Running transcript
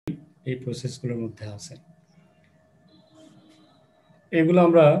এই প্রসেসগুলোর মধ্যে আছে। এগুলো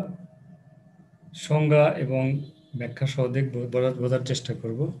আমরা সংজ্ঞা এবং ব্যাখ্যা সহ দেখব, বোঝার চেষ্টা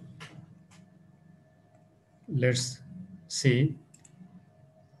করব। Let's see.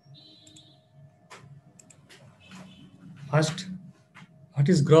 First, what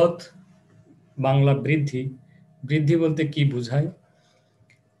is growth? Bangla বৃদ্ধি। বৃদ্ধি বলতে কি বোঝায়?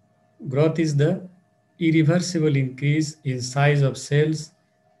 Growth is the irreversible increase in size of cells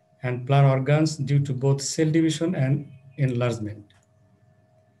and plant organs due to both cell division and enlargement.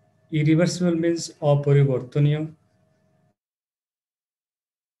 Irreversible means অপরিবর্তনীয়।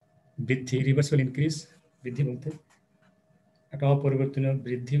 বৃদ্ধি, irreversible increase, বৃদ্ধি বলতে একটা অপরিবর্তনীয়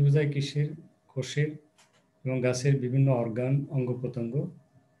বৃদ্ধি বোঝায় কিসের? কোষের এবং গাছের বিভিন্ন অর্গান, অঙ্গ প্রত্যঙ্গ,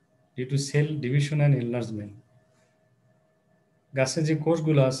 due to cell division and enlargement. গাছে যে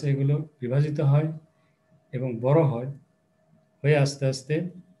কোষগুলো আছে এগুলো বিভাজিত হয় এবং বড় হয়, হয়ে আস্তে আস্তে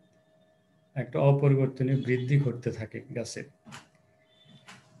একটা অপরিবর্তনীয় বৃদ্ধি ঘটতে থাকে গাছের।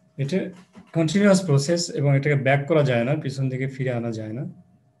 এটা কন্টিনিউয়াস প্রসেস এবং এটাকে ব্যাক করা যায় না, পিছন থেকে ফিরে আনা যায় না,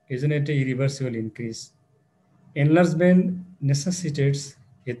 এই জন্য এটা irreversible increase. Enlargement necessitates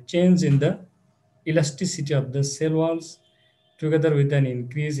a change in the elasticity of the cell walls together with an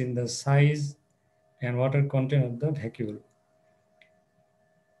increase in the size and water content of the vacuole.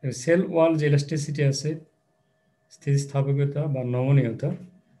 Cell wall যে ইলাস্টিসিটি আছে, স্থিতিস্থাপকতা বা নমনীয়তা,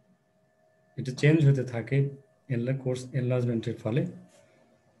 এটা চেঞ্জ হতে থাকে কোর্স এনলার্জমেন্টের ফলে,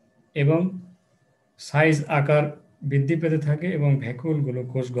 এবং সাইজ আকার বৃদ্ধি পেতে থাকে এবং ভ্যাকুলগুলো,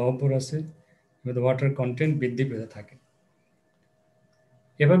 কোষ গহ্বর আছে, ওয়াটার কন্টেন্ট বৃদ্ধি পেতে থাকে।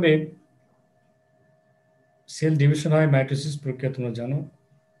 এভাবে সেল ডিভিশন হয় মাইটোসিস প্রক্রিয়া, তোমরা জানো।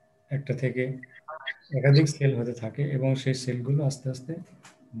 একটা থেকে একাধিক সেল হতে থাকে এবং সেই সেলগুলো আস্তে আস্তে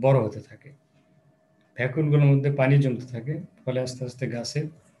বড় হতে থাকে। ভ্যাকুলগুলোর মধ্যে পানি জমতে থাকে, ফলে আস্তে আস্তে গাছের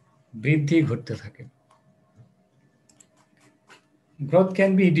বৃদ্ধি ঘটতে থাকে। Growth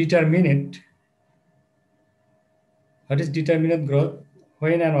can be determinate. What is determinate growth?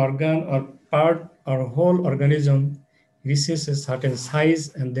 When an organ or part or whole organism reaches a certain size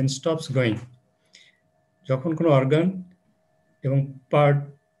and then stops growing. যখন কোনো অর্গান এবং পার্ট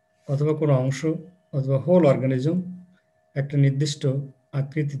অথবা কোনো অংশ অথবা হোল অর্গানিজম একটা নির্দিষ্ট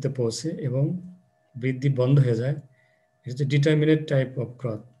আকৃতিতে পৌঁছে এবং বৃদ্ধি বন্ধ হয়ে যায়, এটা হচ্ছে ডিটারমিনেট টাইপ অফ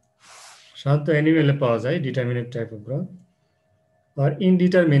গ্রোথ। সাধারণত অ্যানিমেলে পাওয়া যায় determinant type of growth. R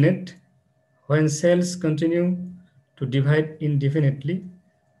indeterminate, when cells continue to divide indefinitely,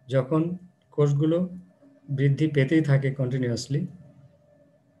 যখন কোষগুলো বৃদ্ধি পেতেই থাকে কন্টিনিউয়াসলি,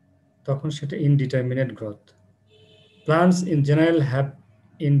 তখন সেটা indeterminate growth. Plants in general have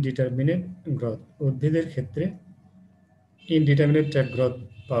indeterminate growth. উদ্ভিদের ক্ষেত্রে ইনডিটারমিনেট টাইপ গ্রোথ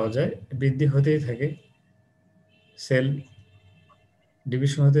পাওয়া যায়, বৃদ্ধি হতেই থাকে, সেল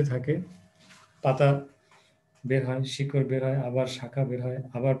ডিভিশন হতে থাকে, পাতা বের হয়, শিকড় বের হয়, আবার শাখা বের হয়,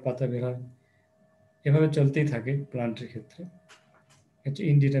 আবার পাতা বের হয়, এভাবে চলতেই থাকে প্লান্টের ক্ষেত্রে। এটা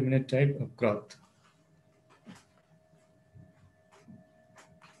indeterminate type of growth.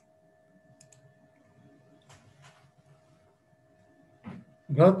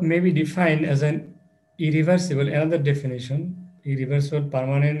 Growth may be defined as an irreversible, another definition, irreversible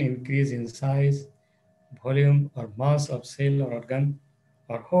permanent increase in size, volume or mass of cell or organ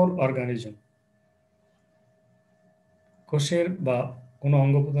or whole organism. কোষের বা কোনো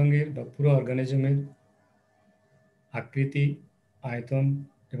অঙ্গ প্রত্যঙ্গের বা পুরো অর্গানিজমের আকৃতি, আয়তন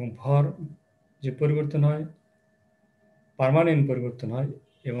এবং ভর যে পরিবর্তন হয়, পার্মানেন্ট পরিবর্তন হয়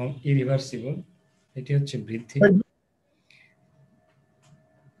এবং ইরিভার্সিবল, এটি হচ্ছে বৃদ্ধি।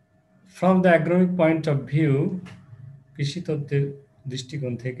 From the agronomic point of view, কৃষি তত্ত্বের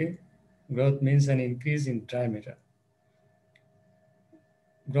দৃষ্টিকোণ থেকে, growth means an increase in diameter.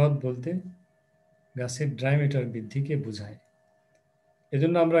 Growth বলতে গাছের ডায়ামিটার বৃদ্ধিকে বোঝায়।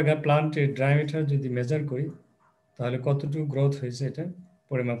 এজন্য আমরা প্লান্টের ডায়ামিটার যদি মেজার করি, তাহলে কতটুকু গ্রোথ হয়েছে এটা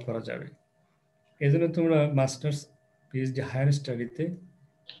পরিমাপ করা যাবে। এজন্য তোমরা মাস্টার্স, পিএইচডি, হায়ার স্টাডিতে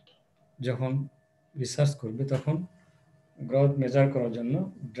যখন রিসার্চ করবে, তখন গ্রোথ মেজার করার জন্য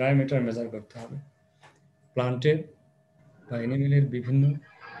ডায়ামিটার মেজার করতে হবে। প্লান্টের বা অ্যানিমেলের বিভিন্ন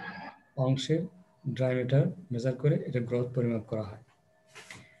অংশের ডায়ামিটার মেজার করে এটা গ্রোথ পরিমাপ করা হয়।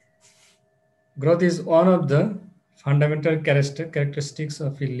 Growth is one of the fundamental characteristics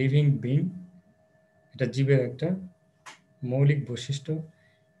of a living being. এটা জীবের একটা মৌলিক বৈশিষ্ট্য।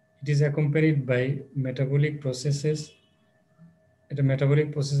 It is accompanied by metabolic processes. এটা metabolic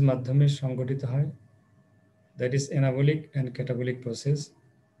process মাধ্যমে সংঘটিত হয়। That is anabolic and catabolic process.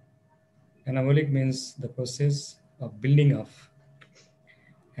 Anabolic means the process of building up,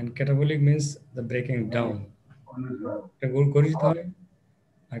 and catabolic means the breaking down. এটা গঠিত হয়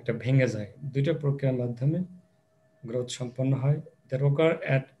একটা ভেঙে যায়। দুইটা প্রক্রিয়ার মাধ্যমে গ্রোথ সম্পন্ন হয়। দ্যাট ওকার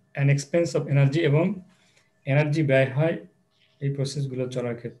at an expense of energy, এবং এনার্জি ব্যয় হয় এই প্রসেসগুলো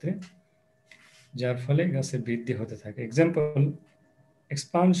চলার ক্ষেত্রে, যার ফলে গাছের বৃদ্ধি হতে থাকে। Example,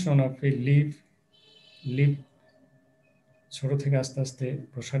 expansion of A leave ছোট থেকে আস্তে আস্তে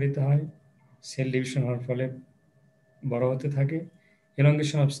প্রসারিত হয়, সেল ডিভিশন হওয়ার ফলে বড় হতে থাকে।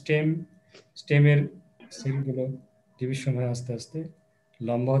 এলঙ্গেশন অফ স্টেমের সেলগুলো ডিভিশন হয়ে আস্তে আস্তে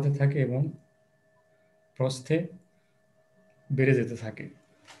লম্বা হতে থাকে এবং প্রস্থে বেড়ে যেতে থাকে।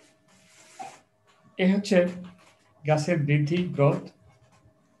 এ হচ্ছে গাছের বৃদ্ধি, গ্রোথ।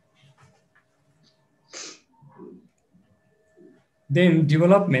 দেন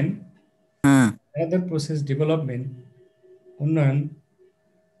ডেভেলপমেন্ট, হুম। another process, development, উন্নয়ন।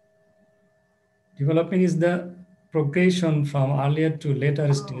 Development is the progression from earlier to later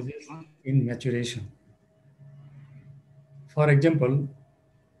stages in maturation. For example,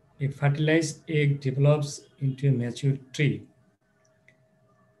 a fertilized egg develops into a mature tree.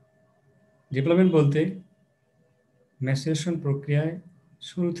 Development বলতে ম্যাচুরেশন প্রক্রিয়ায়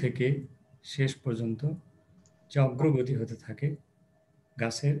শুরু থেকে শেষ পর্যন্ত যে অগ্রগতি হতে থাকে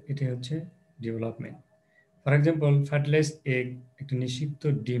গাছের, এটি হচ্ছে development. For example, fertilised egg, একটা নিষিক্ত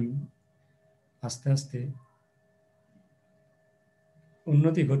ডিম আস্তে আস্তে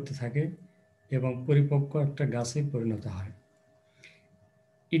উন্নতি ঘটতে থাকে এবং পরিপক্ক একটা গাছে পরিণত হয়।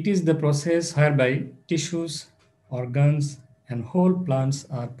 It is the process whereby tissues, organs and whole plants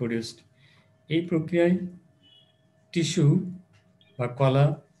are produced. এই প্রক্রিয়ায় টিস্যু বা কলা,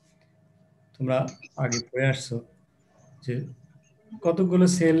 তোমরা আগে পড়ে আসছো যে কতগুলো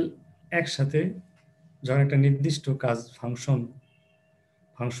সেল একসাথে যখন একটা নির্দিষ্ট কাজ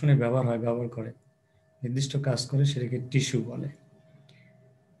ফাংশনে ব্যবহার করে, নির্দিষ্ট কাজ করে, সেটাকে টিস্যু বলে।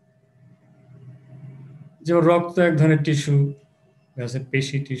 যেমন রক্ত এক ধরনের টিস্যু, গাছের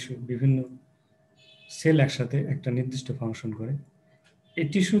পেশি টিস্যু, বিভিন্ন সেল একসাথে একটা নির্দিষ্ট ফাংশন করে। এই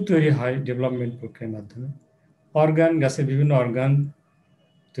টিস্যু তৈরি হয় ডেভেলপমেন্ট প্রক্রিয়ার মাধ্যমে। অর্গান, গাছের বিভিন্ন অর্গান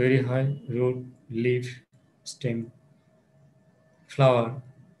তৈরি হয়, রুট, লিফ, স্টেম, ফ্লাওয়ার,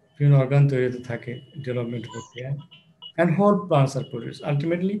 বিভিন্ন অর্গান তৈরি হতে থাকে ডেভেলপমেন্ট প্রক্রিয়ায়। And whole plants are produce,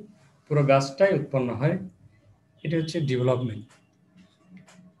 ultimately পুরো গাছটাই উৎপন্ন হয়। এটা হচ্ছে development.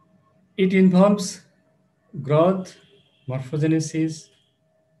 It involves growth, morphogenesis.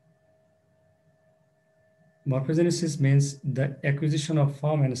 Morphogenesis means the acquisition of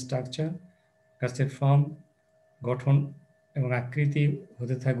form and structure, গাছের ফর্ম, গঠন এবং আকৃতি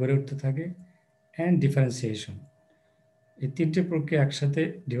গড়ে উঠতে থাকে, অ্যান্ড ডিফারেন্সিয়েশন। এই তিনটে প্রক্রিয়া একসাথে,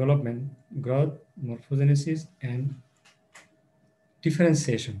 development, growth, morphogenesis and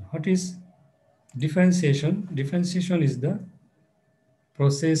differentiation. What is differentiation? Differentiation is the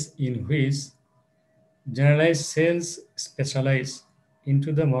process in which generalized cells specialize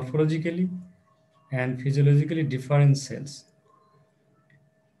into the morphologically and physiologically different cells.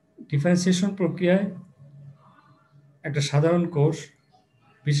 Differentiation প্রক্রিয়ায় একটা সাধারণ কোষ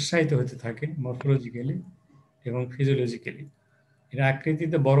বিশেষায়িত হতে থাকে মরফোলজিক্যালি এবং ফিজিওলজিক্যালি। এর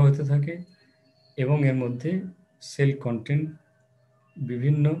আকৃতিতে বড় হতে থাকে এবং এর মধ্যে সেল কন্টেন্ট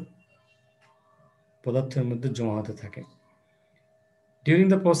বিভিন্ন পদার্থের মধ্যে জমা হতে থাকে। During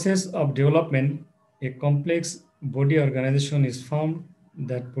the process of development, a complex body organization is formed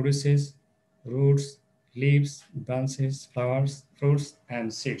that produces roots, leaves, branches, flowers, fruits, and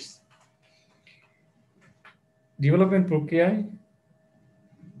seeds. Development প্রক্রিয়ায়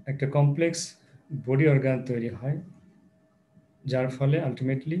একটা কমপ্লেক্স বডি অর্গান তৈরি হয়, যার ফলে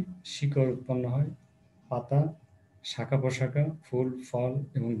আলটিমেটলি শিকড় উৎপন্ন হয়, পাতা, শাখা প্রশাখা, ফুল, ফল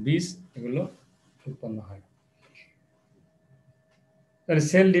এবং বীজ, এগুলো উৎপন্ন হয়। তাহলে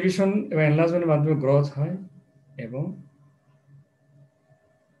সেল ডিভিশন এবং এনলার্জমেন্টের মাধ্যমে গ্রোথ হয়, এবং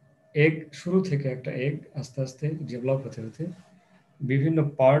এগ শুরু থেকে একটা এগ আস্তে আস্তে ডেভেলপ হতে হতে বিভিন্ন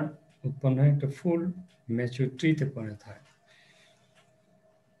পার্ট উৎপন্ন হয়, একটা ফুল ম্যাচিউর ট্রিতে পরিণত হয়।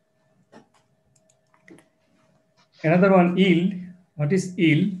 Another one, yield. What is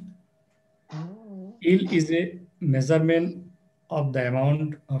yield? Yield is a measurement of the amount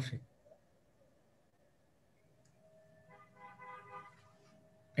of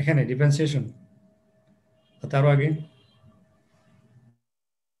এখানে ডিফারেন্সিয়েশন তারও আগে,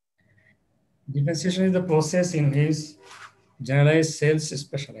 differentiation is the process in which generalise sales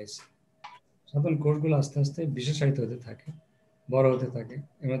specialise. সাধারণ কোষগুলো আস্তে আস্তে বিশেষায়িত হতে থাকে, বড় হতে থাকে,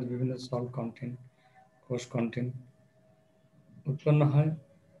 এর মধ্যে বিভিন্ন সল কন্টেন্ট, কোষ কন্টেন্ট উৎপন্ন হয়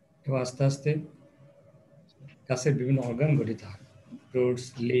এবং আস্তে আস্তে গাছের বিভিন্ন অর্গান গঠিত হয়, roots,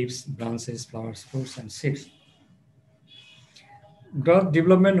 leaves, branches, flowers, fruits and seeds. Growth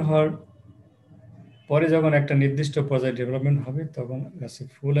development হওয়ার পরে যখন একটা নির্দিষ্ট পর্যায়ে ডেভেলপমেন্ট হবে তখন গাছে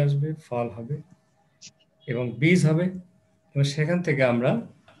ফুল আসবে, ফল হবে এবং বীজ হবে, এবং সেখান থেকে আমরা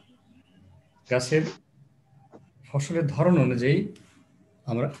গাছের ফসলের ধরন অনুযায়ী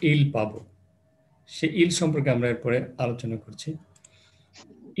আমরা ইল পাবো। সেই ইল সম্পর্কে আমরা এরপরে আলোচনা করছি।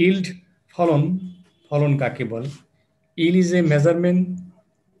 ইল্ড, ফলন, ফলন কাকে বলে? ইল is a measurement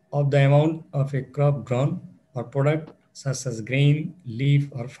of the amount of a crop grown or product such as grain, leaf,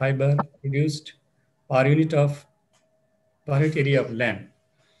 or fiber produced per unit area of land.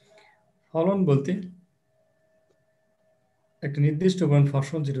 ফলন বলতে একটা নির্দিষ্ট পরিমাণ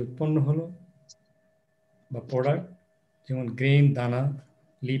ফসল যেটা উৎপন্ন হলো বা প্রোডাক্ট, যেমন গ্রেন দানা,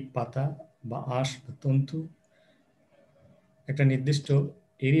 লিফ পাতা বা আঁশ বা তন্তু, একটা নির্দিষ্ট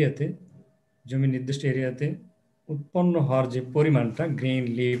এরিয়াতে, জমির নির্দিষ্ট এরিয়াতে উৎপন্ন হওয়ার যে পরিমাণটা, গ্রেন,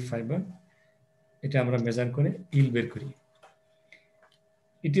 লিফ, ফাইবার, এটা আমরা মেজার করে ইল বের করি।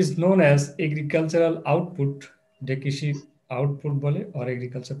 It is known as agricultural output, যে কৃষি আউটপুট বলে, or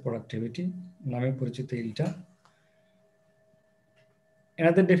agriculture productivity নামে পরিচিত ইলটা।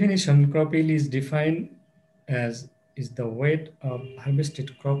 Another definition, crop yield is defined as is the weight of harvested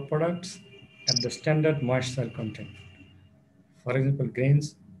crop products at the standard moisture content. For example, grains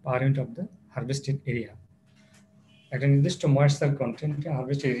per unit of the harvested area. একটা নির্দিষ্ট moisture কন্টেন্টে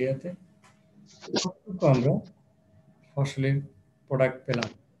harvest এরিয়াতে কতটুকু আমরা ফসলের product পেলাম,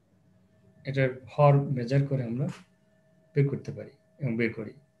 এটার হর measure করে আমরা বের করতে পারি এবং বের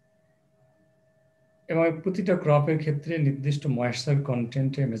করি। এবং প্রতিটা ক্রপের ক্ষেত্রে নির্দিষ্ট ময়েশ্চার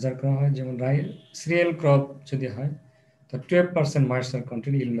কন্টেন্টে মেজার করা হয়। যেমন সিরিয়াল ক্রপ যদি হয় তো 12% ময়েশ্চার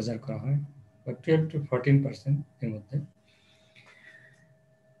কন্টেন্ট ইল মেজার করা হয়, বা 12 to 14% এর মধ্যে।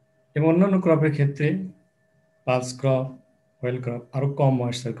 এবং অন্যান্য ক্রপের ক্ষেত্রে পালস ক্রপ, অয়েল ক্রপ আরও কম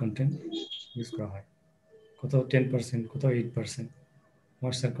ময়েশ্চার কন্টেন্ট ইউজ করা হয়, কোথাও 10%, কোথাও 8%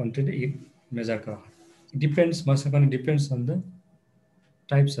 moisture content it measure করা হয়। Depends, moisture content depends on the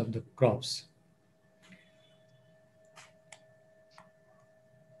types of the crops.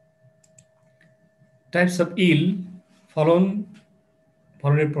 Types of yield, ফলন,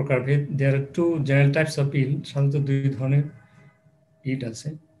 ফলনের প্রকারভেদ। There are two general types of yield, সাধারণত দুই ধরনের yield আছে।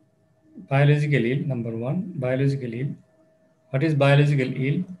 Biological yield, number one, biological yield. What is biological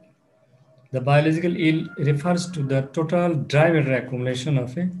yield? The biological yield refers to the total dry matter accumulation of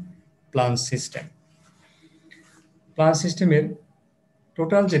a plant system. Plant সিস্টেমের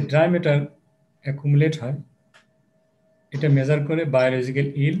total যে dry matter accumulate হয়, এটা measure করে biological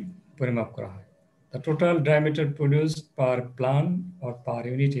ইল পরিমাপ করা হয়। The total dry matter produced per plant or per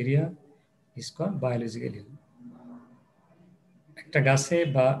unit area is called biological ইল। একটা গাছে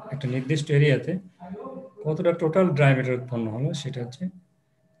বা একটা নির্দিষ্ট এরিয়াতে কতটা টোটাল ড্রাই ম্যাটার উৎপন্ন হলো সেটা হচ্ছে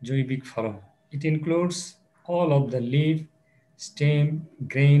জৈবিক ফলন। It includes all of the leave, stem,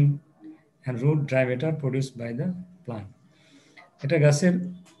 grain and root dry matter produced by the plant. এটা গাছের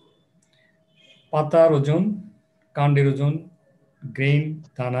পাতার ওজন, কাণ্ডের ওজন, গ্রেইন,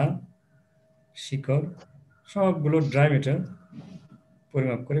 দানা, শিকড়, সবগুলো ড্রাই ম্যাটার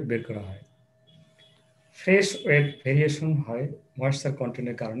পরিমাপ করে বের করা হয়। ফ্রেশ ওয়েট ভেরিয়েশন হয় ময়েশ্চার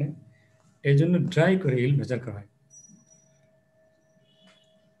কন্টেন্টের কারণে, এই জন্য ড্রাই করে ইল মেজার করা হয়।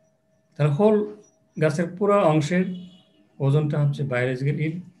 তাহলে হোল গাছের পুরো অংশের ওজনটা হচ্ছে বায়োলজিক্যাল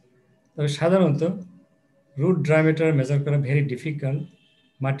ইল। তবে সাধারণত রুট ড্রাই ম্যাটার মেজার করা ভেরি ডিফিকাল্ট।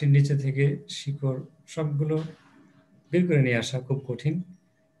 মাটির নিচে থেকে শিকড় সবগুলো বের করে নিয়ে আসা খুব কঠিন।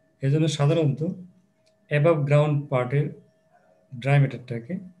 এজন্য সাধারণত অ্যাবাভ গ্রাউন্ড পার্টের ড্রাই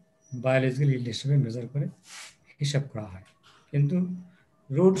ম্যাটারটাকে বায়োলজিক্যাল ইল্ড হিসেবে মেজার করে হিসাব করা হয়। কিন্তু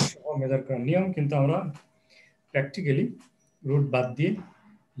রুট সহ মেজার করার নিয়ম, কিন্তু আমরা প্র্যাকটিক্যালি রুট বাদ দিয়ে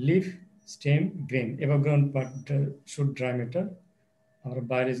leaf, stem, grain, above ground পার্টটা শুড ড্রাই ম্যাটার আমরা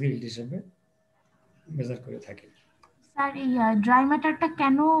বায়োলজিক্যাল ইল্ড হিসেবে মেজার করে থাকি। স্যার, এই ড্রাই ম্যাটারটা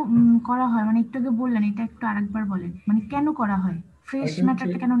কেন করা হয়, মানে একটু আগে বললেন, এটা একটু আরেকবার বলেন, মানে কেন করা হয়, ফ্রেশ এটা হচ্ছে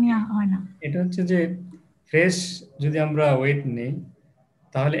ম্যাটারটা কেন নেওয়া হয় না? এটা হচ্ছে যে ফ্রেশ যদি আমরা ওয়েট নেই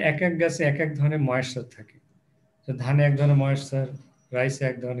তাহলে এক এক গাছে এক এক ধরনের ময়েশ্চার থাকে। তো ধানে এক ধরনের ময়েশ্চার, রাইসে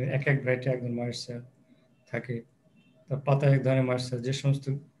এক ধরনের, এক এক ভ্যারাইটি এক ধরনের ময়েশ্চার থাকে, তার পাতায় এক ধরনের ময়েশ্চার। যে সমস্ত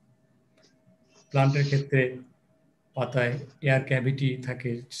প্লান্টের ক্ষেত্রে পাতায় এয়ার ক্যাভিটি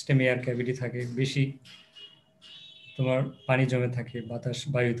থাকে, স্টেমে এয়ার ক্যাভিটি থাকে, বেশি তোমার পানি জমে থাকে, বাতাস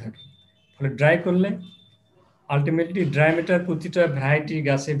বায়ু থাকে, ফলে ড্রাই করলে আলটিমেটলি ড্রাই ম্যাটার প্রতিটা ভ্যারাইটি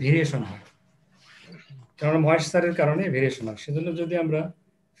গাছে ভেরিয়েশন হয়, কারণ ময়েশ্চারের কারণে ভেরিয়েশন হয়। সেজন্য যদি আমরা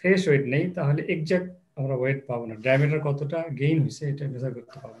ফ্রেশ ওয়েট নেই তাহলে এক্সাক্ট আমরা ওয়েট পাবো না, ড্রাই ম্যাটার কতটা গেইন হয়েছে এটা মেজার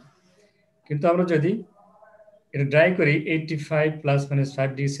করতে পারবো না। কিন্তু আমরা যদি এটা ড্রাই করি 85 ± 5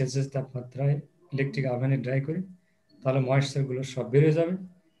 ডিগ্রি সেলসিয়াস তাপমাত্রায় ইলেকট্রিক ওভেনে ড্রাই করি, তাহলে ময়েশ্চারগুলো সব বেড়ে যাবে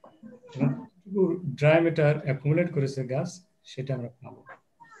এবং ড্রাই ম্যাটার অ্যাকুমুলেট করেছে গাছ, সেটা আমরা পাবো।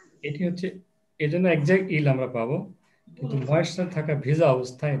 এটি হচ্ছে, এজন্য এক্সাক্ট ইল আমরা পাবো, কিন্তু ময়েশ্চার থাকা ভেজা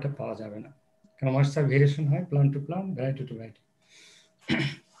অবস্থায় এটা পাওয়া যাবে না, কারণ ময়েশ্চার ভেরিয়েশন হয় plant to plant, variety two variety.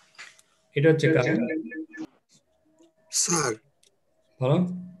 এটা হচ্ছে কারণ। স্যার বলো।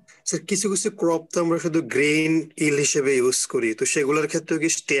 স্যার কিছু কিছু ক্রপ তো আমরা শুধু গ্রেইন ইল হিসেবে ইউজ করি, তো সেগুলোর ক্ষেত্রে কি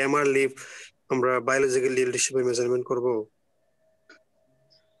স্টেম আর লিভ আমরা বায়োলজিক্যাল ইল্ড হিসেবে মেজারমেন্ট করব?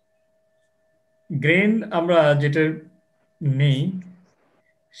 গ্রেন আমরা যেটা নেই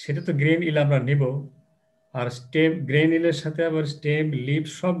সেটা তো গ্রেন ইল আমরা নিব, আর স্টেম গ্রেন ইলের সাথে আবার স্টেম লিভ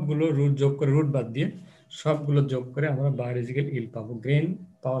সবগুলো রুট যোগ করে, রুট বাদ দিয়ে সবগুলো যোগ করে আমরা বায়োলজিক্যাল ইল পাবো, গ্রেন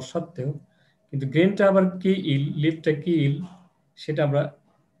পাওয়া সত্ত্বেও। কিন্তু গ্রেনটা আবার কি ইল, লিভটা কি ইল, সেটা আমরা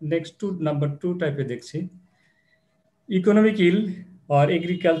নেক্সট নাম্বার 2 টাইপে দেখছি। Economic ill or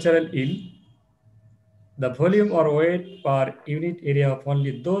agricultural ill, the volume or weight per unit area of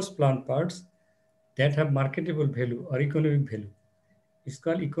only those plant parts that have marketable value or economic value is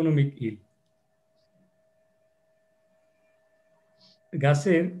called economic ill.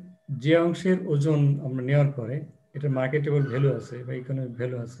 গাছের যে অংশের ওজন আমরা নেওয়ার পরে এটা মার্কেটেবল ভ্যালু আছে বা ইকোনমিক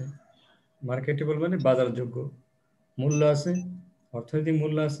ভ্যালু আছে, মার্কেটেবল মানে বাজারযোগ্য মূল্য আছে, অর্থনৈতিক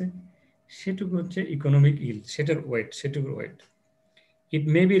মূল্য আছে, সেটুকু হচ্ছে ইকোনমিক ইল, সেটার wait, সেটুকুর wait. It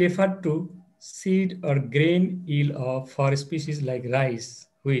may be referred to seed or grain yield of for species like rice,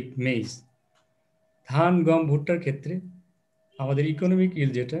 wheat, maize. ধান, গম, ভুট্টার ক্ষেত্রে আমাদের ইকোনমিক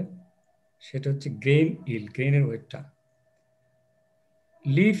ইল যেটা, সেটা হচ্ছে গ্রেন ইল, গ্রেনের ওয়েটটা।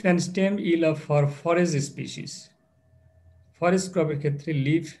 Leaf and stem ill of for forest species, forest ক্রপের ক্ষেত্রে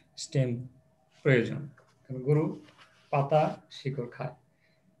লিফ স্টেম প্রয়োজন, কারণ গরু পাতা শিকড় খায়।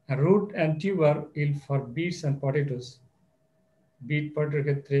 আর root and tuber ill for bits and potatoes, bit পটেটোর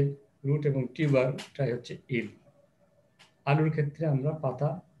ক্ষেত্রে রুট এবং টিউবারটাই হচ্ছে ইল। আলুর ক্ষেত্রে আমরা পাতা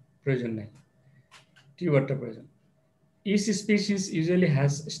প্রয়োজন নেই, টিউবারটা প্রয়োজন। Each species usually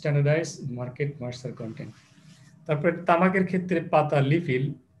has standardized market moisture content. তারপরে তামাকের ক্ষেত্রে পাতা লিফিল,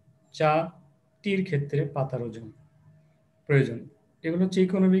 চা টির ক্ষেত্রে পাতার ওজন প্রয়োজন। এগুলো হচ্ছে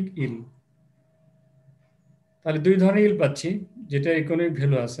ইকোনমিক ইল। তাহলে 2 ধরনের ইল পাচ্ছি, যেটা ইকোনমিক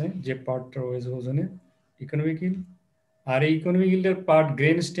ভ্যালু আছে, যে পার্টটা ওজনে ইকোনমিক ইল, আর এই economic ইলের part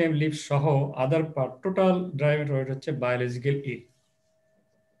grain, stem, leaf সহ আদার পার্ট টোটাল ড্রাইভের ওয়েট হচ্ছে biological ill.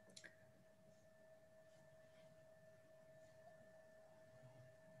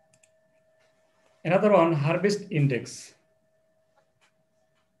 Another one, harvest index.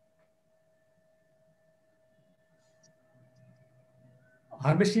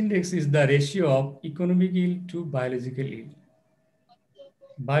 Harvest index is the ratio of economic yield to biological yield.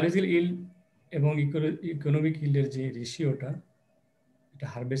 Biological yield এবং economic yield এর যে রেশিওটা, এটা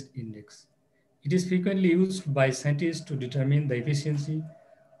harvest index. It is frequently used by scientists to determine the efficiency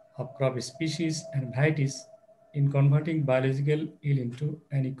of crop species and varieties in converting biological yield into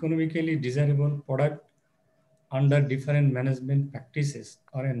an economically desirable product under different management practices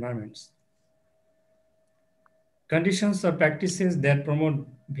or environments. Conditions or practices that promote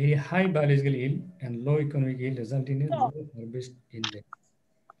very high biological yield and low economic yield result in a low harvest index.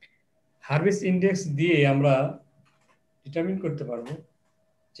 Harvest index দিয়ে আমরা determine করতে পারবো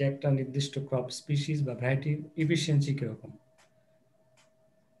যে একটা নির্দিষ্ট crop species বা ভ্যারাইটির efficiency কিরকম।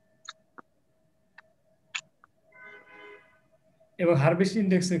 এবং হারভেস্ট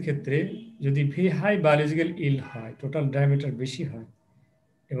ইন্ডেক্সের ক্ষেত্রে যদি ভি হাই বায়োলজিক্যাল ইল হয়, টোটাল ডায়ামিটার বেশি হয়,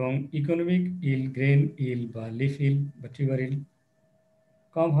 এবং ইকোনমিক ইল, গ্রেন ইল বা লিফ ইল বা টিউবার ইল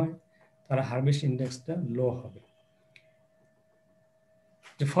কম হয়, তাহলে হারভেস্ট ইন্ডেক্সটা লো হবে।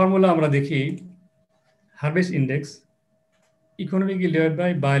 যে ফর্মুলা আমরা দেখি, harvest index economic ill divide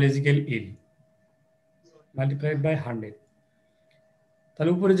by biological ill multiplied by 100।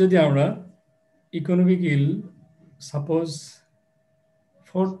 তাহলে উপরে যদি আমরা economic ill suppose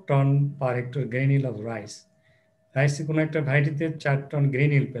 4 ton per hectare grain ill of rice, রাইসে কোনো একটা ভ্যারাইটিতে 4 টন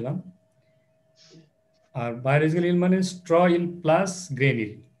গ্রেন ইল পেলাম, আর বায়োলজিক্যাল ইল মানে স্ট্র ইল প্লাস গ্রেন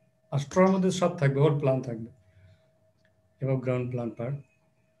ইল, আর স্ট্রর মধ্যে সব থাকবে, হোল প্লান্ট থাকবে এবং গ্রাউন্ড প্লান্ট পার্ট।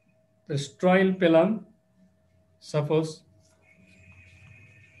 তো স্ট্র ইল পেলাম সাপোজ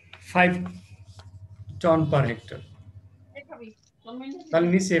 5 টন পার হেক্টর, তাহলে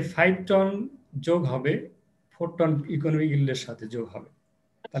নিচে 5 টন যোগ হবে 4 টন ইকোনমিক ইল্ডের সাথে যোগ হবে,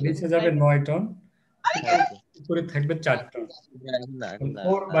 তাহলে নিচে যাবে 9 টন, উপরে থাকবে 4 টন।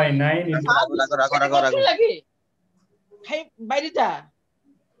 4/9 ইন্টু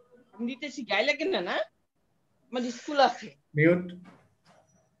মিউট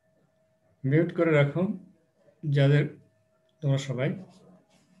মিউট করে রাখো যাদের, তোমরা সবাই।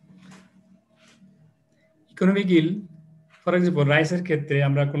 ইকোনমিক ইল ফর এক্সাম্পল রাইসের ক্ষেত্রে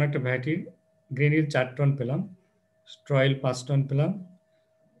আমরা কোনো একটা ভ্যারাইটির গ্রেনিল 4 টন পেলাম, স্ট্রয়েল 5 টন পেলাম,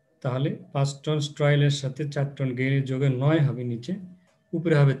 তাহলে 5 টন স্ট্রয়েলের সাথে 4 টন গ্রেনিল যোগে 9 হবে নিচে,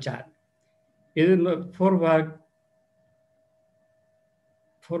 উপরে হবে 4। এদের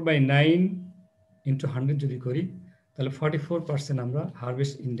 4/9 ইন্টু 100 যদি করি তাহলে 44% আমরা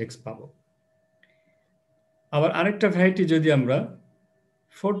হারভেস্ট ইন্ডেক্স পাবো। আবার আরেকটা ভ্যারাইটি যদি আমরা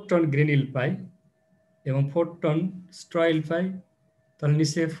 4 টন গ্রেনিল পাই এবং 4 টন স্ট্রয়েল পাই, তাহলে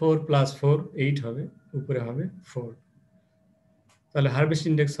নিচে 4 + 4 8 হবে, উপরে হবে 4, তাহলে হারভেস্ট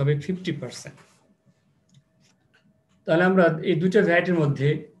ইন্ডেক্স হবে 50%। তাহলে আমরা এই দুটো ভ্যারাইটির মধ্যে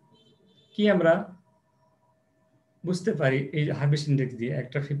কি আমরা বুঝতে পারি এই হারভেস্ট ইন্ডেক্স দিয়ে?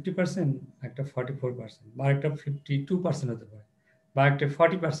 একটা 50%, একটা 44%, বা একটা 52% হতে পারে, বা একটা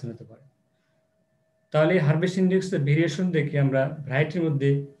 40% হতে পারে। তাহলে এই হারভেস্ট ইন্ডেক্সের ভেরিয়েশন দেখে আমরা ভ্যারাইটির মধ্যে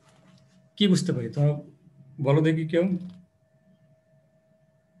কি বুঝতে পারি? তোমরা বলো দেখি কেউ।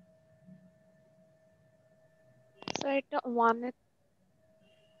 স্যার এটা ওয়ানের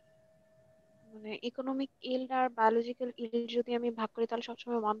মানে ইকোনমিক ইল্ড আর বায়োলজিক্যাল ইল্ড যদি আমি ভাগ করি তাহলে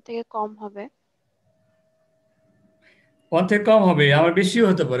সবসময় 1 থেকে কম হবে। 1 থেকে কম হবে, আমার বেশিও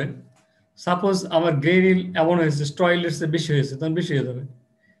হতে পারে। সাপোজ আমার গ্রেনিল এমন হয়েছে স্ট্রয়েলের চেয়ে বেশি হয়েছে, তখন বেশি হতে হবে।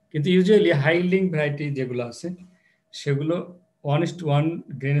 কিন্তু ইউজুয়ালি হাই ইল্ডিং ভ্যারাইটি যেগুলো আছে সেগুলো 1:1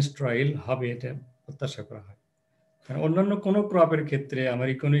 গ্রেন স্ট্রয়েল হবে, এটা প্রত্যাশা করা হয়। কারণ অন্যান্য কোনো ক্রপের ক্ষেত্রে আমার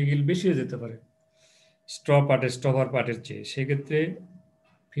ইকোনমিক ইল্ড বেশি হয়ে যেতে পারে স্ট্রভার পাটের চেয়ে, সেক্ষেত্রে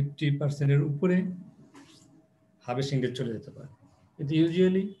 50%-এর উপরে হার্ভেস্টিং রেট চলে যেতে পারে। কিন্তু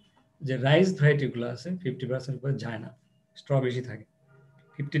ইউজুয়ালি যে রাইস ভ্যারাইটিগুলো আছে 50% উপরে যায় না, স্ট্র বেশি থাকে,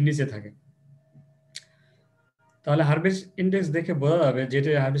 50-এর নিচে থাকে। তাহলে হারভেস্ট ইন্ডেক্স দেখে বোঝা যাবে যেটা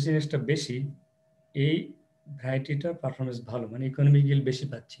হারভেস্ট ইন্ডেক্সটা বেশি, এই ভ্যারাইটিটার পারফরমেন্স ভালো, মানে ইকোনমিক ইল্ড বেশি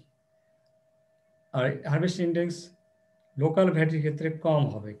পাচ্ছি। আর হারভেস্ট ইন্ডেক্স লোকাল ভ্যারাইটির ক্ষেত্রে কম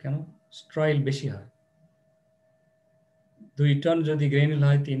হবে, কেন? স্ট্রয়েল বেশি হয়। 2 টন যদি গ্রেনিল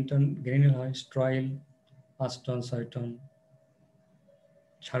হয়, 3 টন গ্রেনিল হয়, স্ট্রয়েল 5 টন 6 টন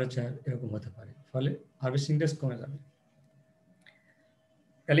 4.5 এরকম হতে পারে, ফলে হারভেস্ট ইন্ডেক্স কমে যাবে।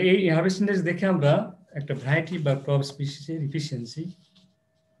 তাহলে এই হারভেস্ট ইন্ডেক্স দেখে আমরা একটা ভ্যারাইটি বা ক্রপ স্পিসিসের এফিসিয়েন্সি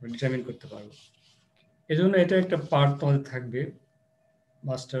ডিটারমিন করতে পারবো। এজন্য এটা একটা পার্ট তোমাদের থাকবে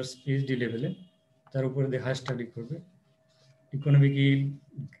মাস্টার্স পিএইচডি লেভেলে, তার উপরে দেখা স্টাডি করবে economic yield,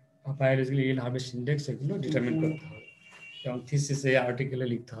 biological yield, harvest index, এগুলো ডিটারমিন করতে হবে এবং থিসিসে আর্টিকেলে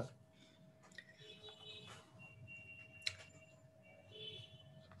লিখতে হবে।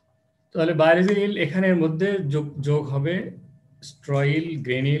 তাহলে বায়োলজিক্যাল ইল্ড এখানের মধ্যে যোগ হবে স্ট্রয়েল,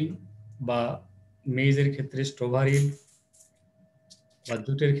 গ্রেনিল বা মেজের ক্ষেত্রে স্ট্রোভার ইল্ড, বা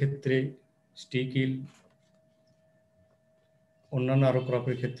জুটের ক্ষেত্রে স্টিক ইল্ড, অন্যান্য আরো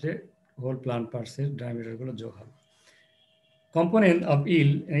ক্রপের ক্ষেত্রে হোল প্লান্ট পার্টসের ডায়ামিটারগুলো যোগ হবে। Component of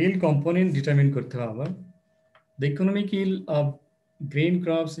yield component determine করতে হবে আবার। The economic yield of grain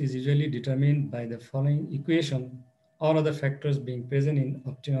crops is usually determined by the following equation, all other factors being present in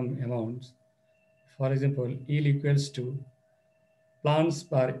optimum amounts. For example, yield equals to plants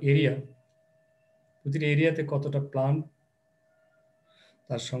per area, প্রতিটি এরিয়াতে কতটা plant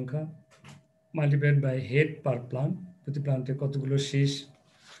তার সংখ্যা, multiplied by head per plant, প্রতি প্লান্টে কতগুলো শীষ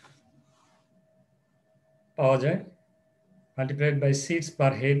পাওয়া যায়, multiplied by seeds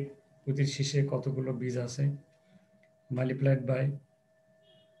per head, প্রতি শীষে কতগুলো বীজ আছে, multiplied by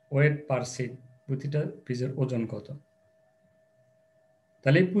wait per seed, প্রতিটা বীজের ওজন কত।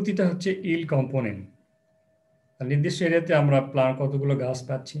 তাহলে এই প্রতিটা হচ্ছে ইল কম্পোনেন্ট। নির্দিষ্ট এরিয়াতে আমরা প্লান্ট কতগুলো গাছ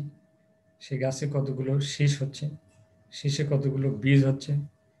পাচ্ছি, সেই গাছে কতগুলো শীষ হচ্ছে, শীষে কতগুলো বীজ হচ্ছে,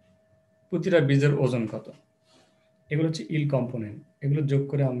 প্রতিটা বীজের ওজন কত, এগুলো হচ্ছে ইল কম্পোনেন্ট। এগুলো যোগ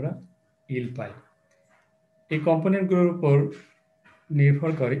করে আমরা ইল পাই। এই কম্পোনেন্টগুলোর উপর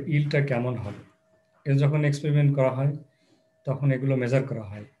নির্ভর করে ইলটা কেমন হবে। এর যখন এক্সপেরিমেন্ট করা হয় তখন এগুলো মেজার করা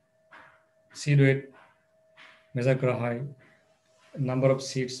হয়, সিড ওয়েট মেজার করা হয়, number of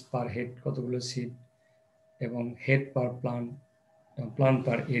seeds per head, কতগুলো সিড, এবং হেড পার প্লান্ট, প্লান্ট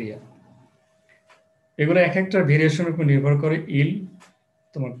পার এরিয়া। এগুলো এক একটা ভেরিয়েশনের উপর নির্ভর করে ইল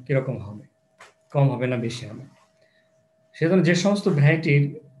তোমার কিরকম হবে, কম হবে না বেশি হবে। সেজন্য যে সমস্ত ভ্যারাইটির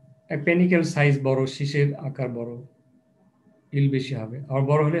পেনিকেল সাইজ বড়, শীষের আকার বড়, ইল বেশি হবে। আর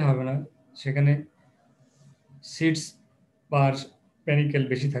বড় হলে হবে না, সেখানে সিডস পার পেনিকেল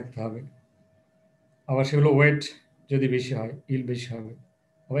বেশি থাকতে হবে। আবার সেগুলো ওয়েট যদি বেশি হয় ইল বেশি হবে।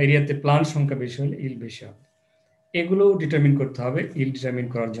 আবার এরিয়াতে প্লান্ট সংখ্যা বেশি হলে ইল বেশি হবে। এগুলো ডিটারমিন করতে হবে ইল ডিটারমিন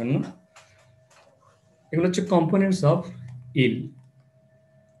করার জন্য। এগুলো হচ্ছে কম্পোনেন্টস অফ ইল।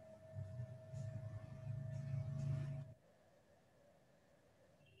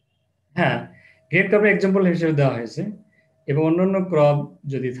 হ্যাঁ, গ্রেন ক্রপের এক্সাম্পল হিসেবে দেওয়া হয়েছে, এবং অন্যান্য ক্রপ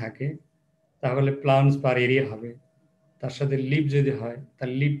যদি থাকে তাহলে প্লান্টস পার এরিয়া হবে, তার সাথে লিভ যদি হয় তার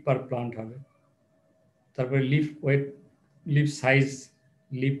লিভ পার প্লান্ট হবে, তারপরে leave wait, leave size,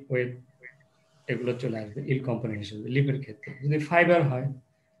 leave wait, এগুলো চলে আসবে ইল কম্পোনেন্ট হিসেবে লিভের ক্ষেত্রে। যদি ফাইবার হয়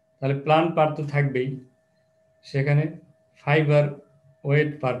তাহলে প্লান্ট পার তো থাকবেই, সেখানে ফাইবার ওয়েট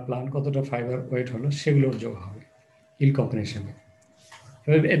পার প্লান্ট, কতটা ফাইবার ওয়েট হলো সেগুলোর যোগ হবে ইল কম্পোনেন্ট হিসেবে।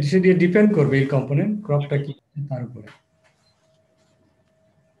 সেটি ডিপেন্ড করবে ইল কম্পোনেন্ট ক্রপটা কি তার উপরে।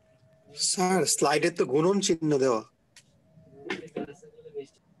 স্যার স্লাইডে তো গুণন চিহ্ন দেওয়া।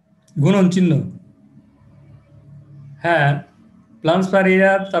 গুণন চিহ্ন, হ্যাঁ, প্লান্টস পার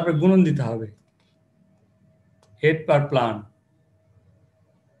এরিয়া, তারপরে গুণন দিতে হবে হেড পার প্লান্ট,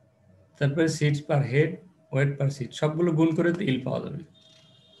 তারপরে সিডস পার হেড, ওয়েট পার সিড, সবগুলো গুণ করে তো ইল পাওয়া যাবে।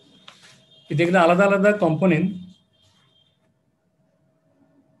 দেখলে আলাদা আলাদা কম্পোনেন্ট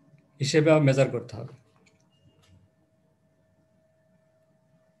হিসেবে মেজার করতে হবে।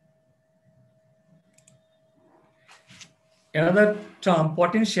 Another term,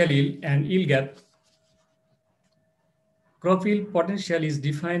 potential yield and yield gap. Crop yield potential is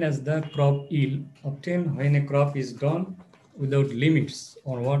defined as the crop yield obtained when a crop is grown without limits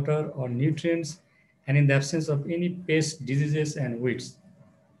on water or nutrients and in the absence of any pests, diseases and weeds.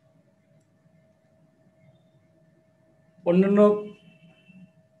 অন্যান্য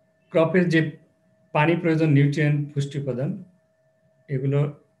ক্রপের যে পানি প্রয়োজন, nutrient, পুষ্টি উপাদান, এগুলো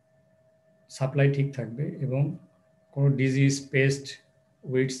supply ঠিক থাকবে এবং কোনো ডিজিজ, পেস্ট,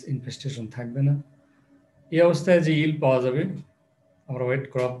 উইডস ইনফেস্টেশন থাকবে না। এই অবস্থায় যে ইল পাওয়া যাবে, আমরা ওয়েট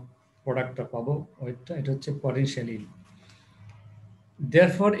ক্রপ প্রোডাক্টটা পাবো, ওয়েটটা, এটা হচ্ছে potential ill.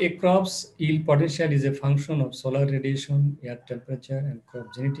 Therefore, a crop's yield potential is a function of solar radiation, air temperature, and crop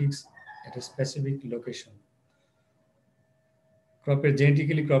genetics at a specific location. ক্রপের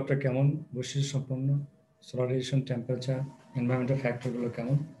genetically ক্রপটা কেমন, বৈশিষ্ট্য সম্পন্ন, সোলার রেডিয়েশন, টেম্পারেচার, এনভায়রনমেন্টাল ফ্যাক্টরগুলো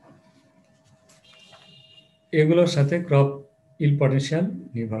কেমন, এগুলোর সাথে ক্রপ ইল পটেনশিয়াল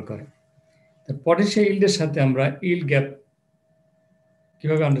নির্ভর করে। তো পটেনশিয়াল ইল্ডের সাথে আমরা ইল গ্যাপ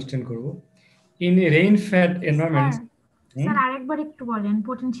কিভাবে আন্ডারস্ট্যান্ড করব? In a rain fade environment. Sir আরেকবার একটু বলেন,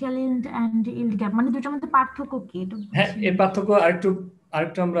 potential yield and yield gap মানে দুটোর মধ্যে পার্থক্য কি? এটা হ্যাঁ, এর পার্থক্য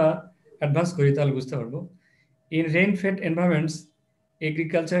আরেকটু আমরা অ্যাডভান্স করি তাহলে বুঝতে পারবো। In rain fade environments,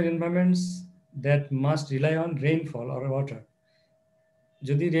 agriculture environments that must rely on rainfall or water,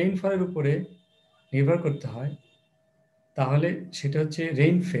 যদি রেইনফলের উপরে নির্ভর করতে হয় তাহলে সেটা হচ্ছে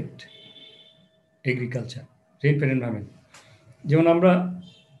rain fade agriculture, rain fade environment. যেমন আমরা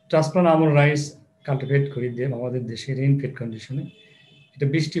ট্রান্সপ্লান্ট আমল রাইস কাল্টিভেট করি আমাদের দেশে রেইন ফেড কন্ডিশনে, এটা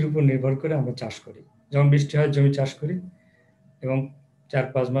বৃষ্টির উপর নির্ভর করে আমরা চাষ করি। যখন বৃষ্টি হয় জমি চাষ করি এবং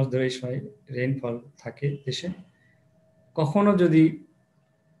 4-5 মাস ধরে এই সময় রেইনফল থাকে দেশে। কখনো যদি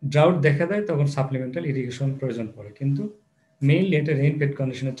ড্রাউট দেখা দেয় তখন সাপ্লিমেন্টাল ইরিগেশন প্রয়োজন পড়ে, কিন্তু মেইনলি এটা রেইন ফেড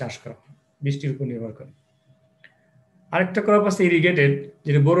কন্ডিশনে চাষ করা হয়, বৃষ্টির উপর নির্ভর করে। আরেকটা ক্রপ আছে ইরিগেটেড,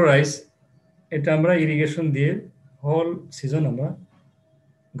 যেটা বোরো রাইস, এটা আমরা ইরিগেশন দিয়ে হোল সিজন আমরা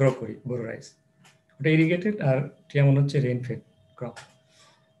গ্রো করি বোরো রাইস, ওটা ইরিগেটেড, আর যেমন হচ্ছে rain fade crop.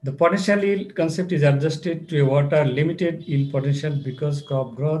 The potential yield concept is adjusted to a water limited yield potential because crop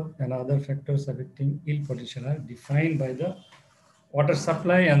growth and other factors affecting yield potential are defined by the water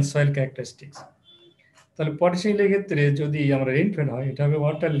supply and soil characteristics. তাহলে potential এর ক্ষেত্রে যদি আমরা রেইনফেড হয়, এটা হবে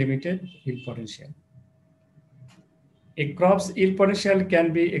water limited yield potential. A crop's yield potential can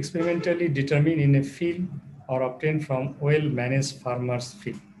be experimentally determined in a field or obtained from well-managed farmers'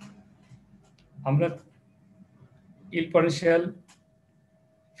 field. আমরা yield potential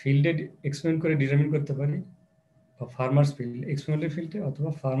ফিল্ডে এক্সপেরিমেন্ট করে ডিটারমিন করতে পারি, বা ফার্মার্স ফিল্ড, এক্সপেরিমেন্টাল ফিল্ডে অথবা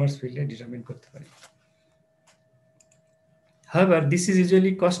ফার্মার্স ফিল্ডে ডিটারমিন করতে পারি। However, this is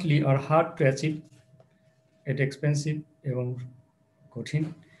usually costly or hard to achieve, এটা এক্সপেন্সিভ এবং কঠিন।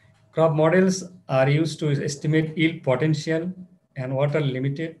 Crop models are used to estimate yield potential and water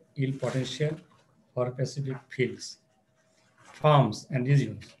limited yield potential for specific fields, farms and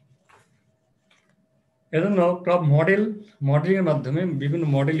regions. এজন্য crop modelling এর মাধ্যমে বিভিন্ন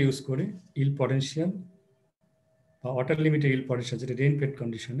model use করে yield potential বা water limited yield potential, যেটা রেইন ফেড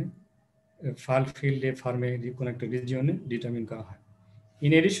কন্ডিশনে ফিল্ডে, ফার্মে, কোনো একটা রিজিয়নে ডিটারমিন করা হয়।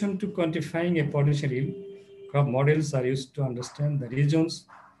 In addition to quantifying a potential yield, crop models are used to understand the regions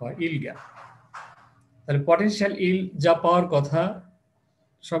for yield gap. তাহলে পটেনশিয়াল yield যা পাওয়ার কথা,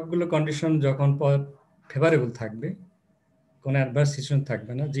 সবগুলো কন্ডিশন যখন ফেভারেবল থাকবে, কোনো অ্যাডভার্স সিচুয়েশন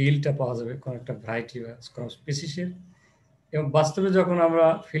থাকবে না, যে yield-টা পাওয়া যাবে কোনো একটা ভ্যারাইটি বা ক্রপ স্পিসিসের, এবং বাস্তবে যখন আমরা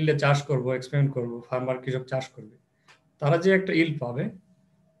ফিল্ডে চাষ করব, এক্সপেরিমেন্ট করব, ফার্মার কৃষক চাষ করবে, তারা যে একটা yield পাবে,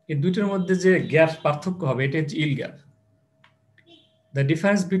 এই দুটোর মধ্যে যে গ্যাপ, পার্থক্য হবে, এটা হচ্ছে yield gap. The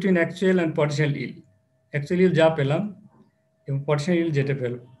difference between actual and potential yield. Actual yield যা পেলাম এবং potential yield যেটা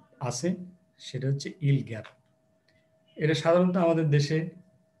আছে, সেটা হচ্ছে ইল গ্যাপ। এটা সাধারণত আমাদের দেশে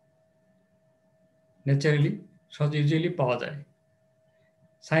ন্যাচারালি ইউজুয়ালি পাওয়া যায়।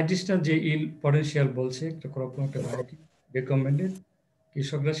 সায়েন্টিস্টরা যে ইল পটেনশিয়াল বলছে একটা কোনো একটা ভ্যারাইটি রিকমেন্ডেড,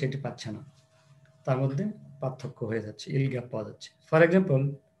 কৃষকরা সেটি পাচ্ছে না, তার মধ্যে পার্থক্য হয়ে যাচ্ছে, ইল গ্যাপ পাওয়া যাচ্ছে। ফর এক্সাম্পল,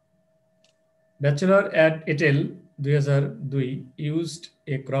 ব্যাচেলর অ্যাট এটেল 2002 used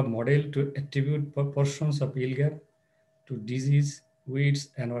a crop model to attribute portions of yield gap to disease, weeds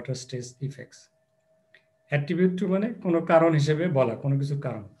and water stress effects. Attribute two মানে কোনো কারণ হিসেবে বলা, কোনো কিছু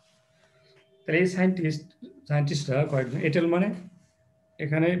কারণ। তাহলে এই সায়েন্টিস্টরা কয়েকজন, এটেল মানে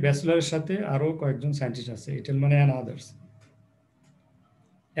এখানে ব্যাচেলরের সাথে আরও কয়েকজন সায়েন্টিস্ট আছে, এটেল মানে অ্যান্ড আদার্স।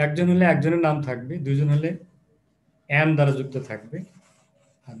 একজন হলে একজনের নাম থাকবে, দুইজন হলে অ্যান দ্বারা যুক্ত থাকবে,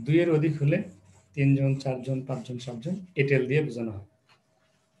 আর দুইয়ের অধিক হলে 3 জন, 4 জন, 5 জন, 7 জন এটেল দিয়ে বোঝানো হয়।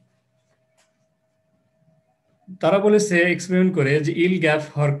 তারা বলেছে এক্সপেরিমেন্ট করে যে ইল গ্যাপ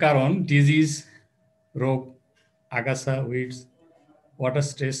হওয়ার কারণ ডিজিজ, রোগ, আগাছা, উইডস, ওয়াটার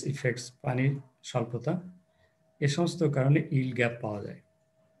স্ট্রেস ইফেক্টস, পানির স্বল্পতা, এ সমস্ত কারণে ইল গ্যাপ পাওয়া যায়।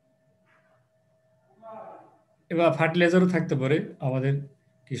 এবার ফার্টিলাইজারও থাকতে পারে, আমাদের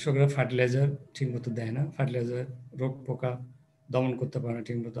কৃষকরা ফার্টিলাইজার ঠিকমতো দেয় না, ফার্টিলাইজার রোগ পোকা দমন করতে পারে না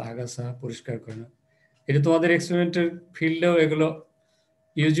ঠিকমতো, আগাছা পরিষ্কার করে না। এটা তোমাদের এক্সপেরিমেন্টের ফিল্ডেও এগুলো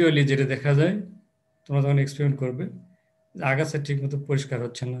ইউজুয়ালি যেটা দেখা যায়, তোমরা যখন এক্সপেরিমেন্ট করবে, আগাছা ঠিকমতো পরিষ্কার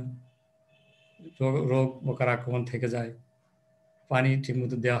হচ্ছে না, রোগ পোকার আক্রমণ থেকে যায়, পানি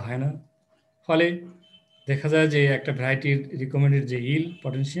ঠিকমতো দেওয়া হয় না, ফলে দেখা যায় যে একটা ভ্যারাইটির রিকমেন্ডেড যে ইল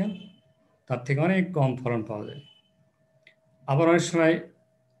পটেনশিয়াল তার থেকে অনেক কম ফলন পাওয়া যায়। আবার অনেক সময়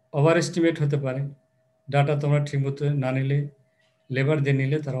ওভার এস্টিমেট হতে পারে, ডাটা তোমরা ঠিকমতো না নিলে, লেবার দিয়ে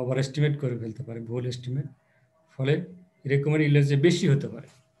নিলে তারা ওভার এস্টিমেট করে ফেলতে পারে, ভুল এস্টিমেট, ফলে রেকমেন্ড ইলের যে বেশি হতে পারে,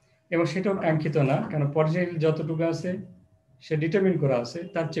 এবং সেটাও কাঙ্ক্ষিত না, কেন পটেনশিয়াল যতটুকু আছে সে ডিটারমিন করা আছে,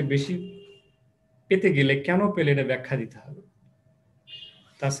 তার চেয়ে বেশি পেতে গেলে কেন পেলে এটা ব্যাখ্যা দিতে হবে,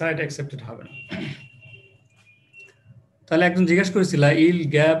 তাছাড়া এটা অ্যাকসেপ্টেড হবে না। তাহলে একজন জিজ্ঞেস করেছিল ইল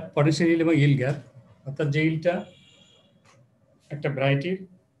গ্যাপ, পটেনশিয়াল ইল এবং ইল গ্যাপ, অর্থাৎ যে ইলটা একটা ভ্যারাইটির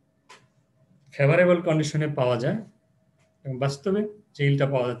ফেভারেবল কন্ডিশনে পাওয়া যায় এবং বাস্তবে যে ইলটা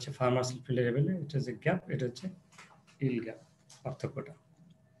পাওয়া যাচ্ছে ফার্মার্স ফিল্ড লেভেলে, এটা যে গ্যাপ, এটা হচ্ছে ইল গ্যাপ, পার্থক্যটা।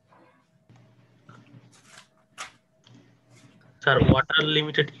 স্যার ওয়াটার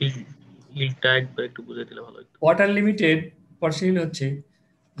লিমিটেড ইলটা একবার একটু বুঝিয়ে দিলে ভালো হতো। ওয়াটার লিমিটেড পটেনশিয়াল হচ্ছে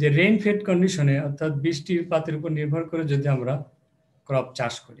যে রেইন ফেড কন্ডিশনে, অর্থাৎ বৃষ্টির পাতের উপর নির্ভর করে যদি আমরা ক্রপ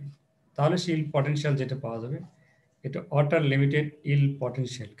চাষ করি, তাহলে সেই ইল পটেনশিয়াল যেটা পাওয়া যাবে এটা ওয়াটার লিমিটেড ইল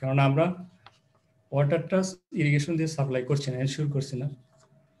পটেনশিয়াল। কারণ আমরা ওয়াটারটা ইরিগেশন দিয়ে সাপ্লাই করছি না, এনশিওর করছি না,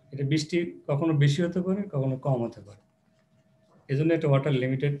 এটা বৃষ্টি কখনো বেশি হতে পারে, কখনো কম হতে পারে, এই জন্য এটা ওয়াটার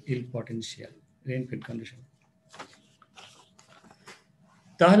লিমিটেড ইল পটেনশিয়াল, রেইন ফেড কন্ডিশন।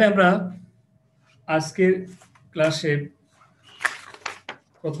 তাহলে আমরা আজকের ক্লাসে,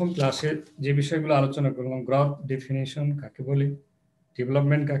 প্রথম ক্লাসে যে বিষয়গুলো আলোচনা করলাম, গ্রোথ ডেফিনেশন কাকে বলে,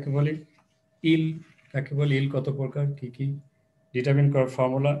 ডেভেলপমেন্ট কাকে বলে, ইল কাকে বলে, ইল কত প্রকার, কি কি ডিটারমিন করার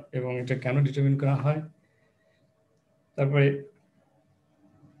ফর্মুলা এবং এটা কেন ডিটারমিন করা হয়, তারপরে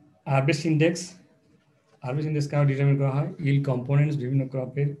হারভেস্ট ইন্ডেক্স কেন ডিটারমিন করা হয়, ইল কম্পোনেন্টস বিভিন্ন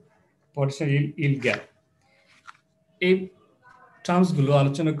ক্রপের, পটেনশিয়াল ইল গ্যাপ, এই টার্মসগুলো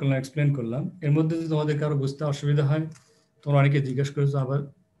আলোচনা করলাম, এক্সপ্লেন করলাম। এর মধ্যে যদি তোমাদের কারো বুঝতে অসুবিধা হয়, তোমরা অনেকে জিজ্ঞেস করেছো, আবার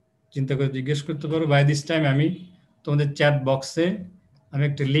চিন্তা করে জিজ্ঞেস করতে পারো। বাই দিস টাইম আমি তোমাদের চ্যাট বক্সে আমি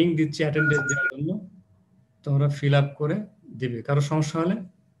একটা লিঙ্ক দিচ্ছি অ্যাটেন্ডেন্স দেওয়ার জন্য, তোমরা ফিল আপ করে দিবে। কারো সমস্যা হলে,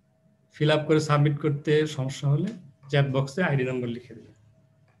 ফিল আপ করে সাবমিট করতে সমস্যা হলে চ্যাট বক্সে আইডি নম্বর লিখে দেবে।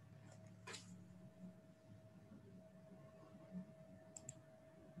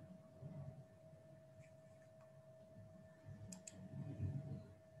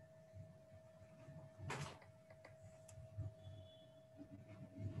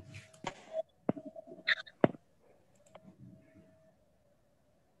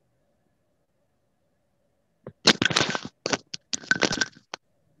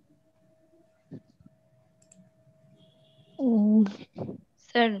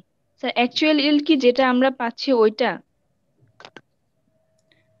 স্যার, স্যার অ্যাকচুয়াল ইল কি যেটা আমরা পাচ্ছি ওইটা?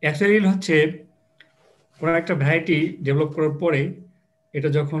 অ্যাকচুয়ালি হচ্ছে কোনো একটা ভ্যারাইটি ডেভেলপ করার পরে এটা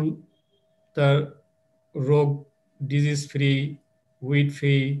যখন তার রোগ, disease free, weed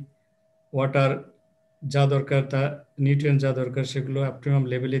free, water যা দরকার, তা নিউট্রিয়েন্ট যা দরকার, সেগুলো অপটিমাম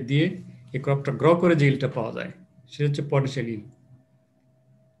লেভেলে দিয়ে এই ক্রপটা গ্রো করে যে ইলটা পাওয়া যায় সেটা হচ্ছে পটেনশিয়াল ইল।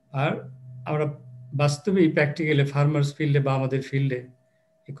 আর আমরা বাস্তবেই প্র্যাকটিক্যালি ফার্মার্স ফিল্ডে বা আমাদের ফিল্ডে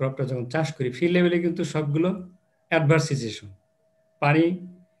এই ক্রপটা যখন চাষ করি, ফিল্ড লেভেলে কিন্তু সবগুলো অ্যাডভার্স সিচুয়েশন, পানি,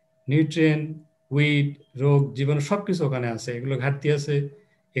 নিউট্রিয়েন্ট, উইড, রোগ, জীবাণু সব কিছু ওখানে আছে, এগুলো ঘাটতি আছে,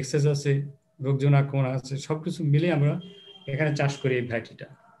 এক্সেস আছে, রোগজন আক্রমণ আছে, সবকিছু মিলে আমরা এখানে চাষ করি এই ভ্যারাইটিটা।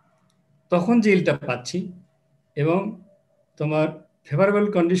 তখন যে ইলটা পাচ্ছি এবং তোমার ফেভারেবল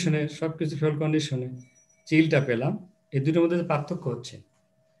কন্ডিশনে, সবকিছু ফেভারেবল কন্ডিশনে যে ইলটা পেলাম, এই দুটোর মধ্যে যে পার্থক্য হচ্ছে,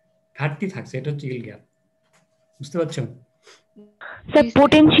 ঘাটতি থাকছে, এটা হচ্ছে ইল গ্যাপ। বুঝতে পারছো? স্যার,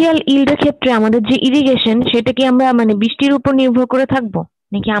 পোটেনশিয়াল ইল্ডের ক্ষেত্রে আমাদের যে ইরিগেশন, সেটা কি আমরা মানে বৃষ্টির উপর নির্ভর করে থাকবো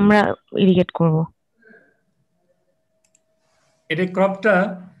নাকি আমরা ইরিগেট করব? এটা ক্রপটা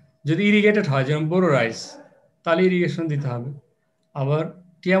যদি ইরিগেটেড হয়, যেমন বোরো রাইস, তাহলে ইরিগেশন দিতে হবে। আবার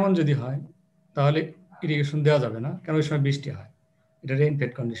টিয়ামন যদি হয় তাহলে ইরিগেশন দেওয়া যাবে না, কারণ ওই সময় বৃষ্টি হয়, এটা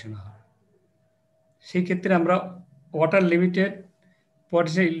রেইনফেড কন্ডিশনে হয়। সেই ক্ষেত্রে আমরা ওয়াটার লিমিটেড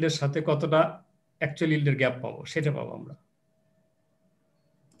পটেনশিয়াল ইল্ডের সাথে কতটা অ্যাকচুয়াল ইল্ডের গ্যাপ পাবো, সেটা পাবো আমরা।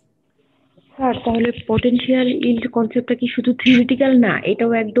 স্যার, তাহলে পটেনশিয়াল ইল্ড কনসেপ্টটা কি শুধু থিওরিটিক্যাল না,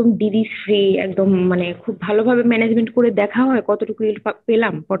 এটাও একদম ডিজিজ ফ্রি, একদম মানে খুব ভালোভাবে ম্যানেজমেন্ট করে দেখা হয় কতটুকু ইল্ড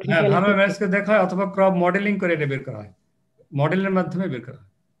পেলাম হ্যাঁ, পটেনশিয়াল? ভালো ম্যানেজ করে দেখা হয়, অথবা ক্রপ মডেলিং করে এটা বের করা হয়, মডেলের মাধ্যমে বের করা হয়।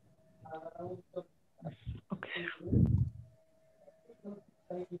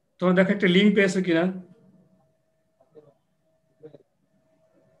 তোমরা দেখো একটা লিঙ্ক পেয়েছো কিনা?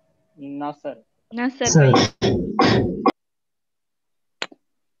 না স্যার। না স্যার, পাই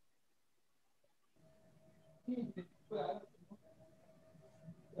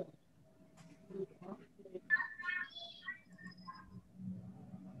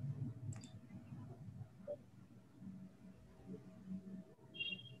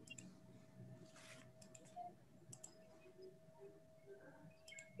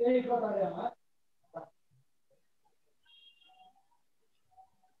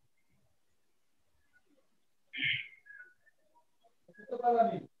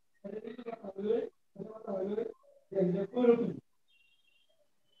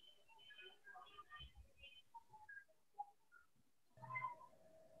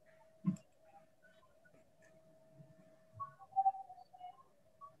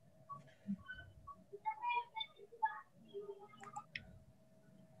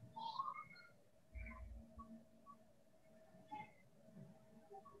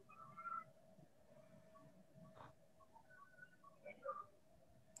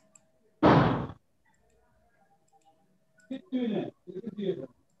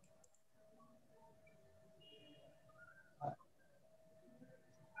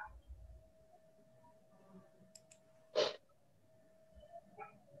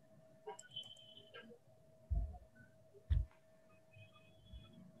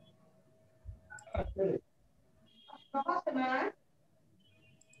নাই।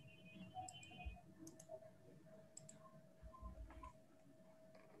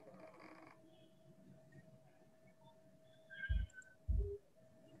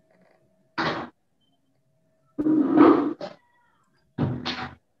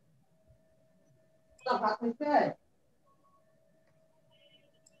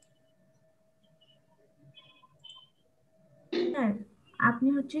 স্যার, আপনি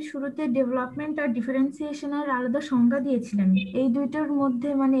হচ্ছে শুরুতে ডেভেলপমেন্ট আর ডিফারেন্সিয়েশনের আলাদা সংজ্ঞা দিয়েছিলেন, এই দুইটার মধ্যে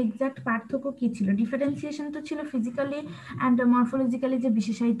মানে এক্সাক্ট পার্থক্য কি ছিল? ডিফারেন্সিয়েশন তো ছিল ফিজিক্যালি অ্যান্ড মরফোলজিক্যালি যে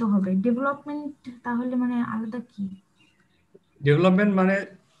বিশেষায়িত হবে, ডেভেলপমেন্ট তাহলে মানে আলাদা কি? ডেভেলপমেন্ট মানে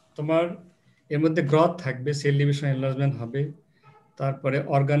তোমার এর মধ্যে গ্রথ থাকবে, সেল ডিভিশন এনলার্জমেন্ট হবে, তারপরে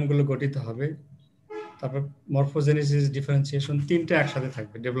অর্গানগুলো গঠিত হবে, তারপর মরফোজেনেসিস, ডিফারেন্সিয়েশন, তিনটা একসাথে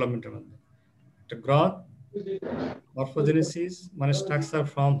থাকবে ডেভেলপমেন্টের মধ্যে। একটা গ্রথ, মরফোজেনেসিস মানে স্ট্রাকচার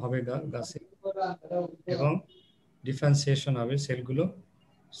ফর্ম হবে গাছে, এবং ডিফারেন্সিয়েশন হবে, সেলগুলো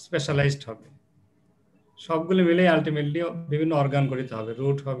স্পেশালাইজড হবে। সবগুলো মিলে আলটিমেটলি বিভিন্ন অর্গান গঠিত হবে,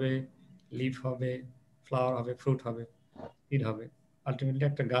 রুট হবে, লিফ হবে, ফ্লাওয়ার হবে, ফ্রুট হবে, সিড হবে, আলটিমেটলি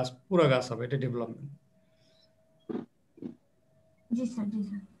একটা গাছ, পুরো গাছ হবে। এটা ডেভেলপমেন্ট। জি স্যার, জি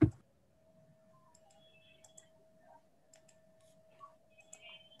স্যার।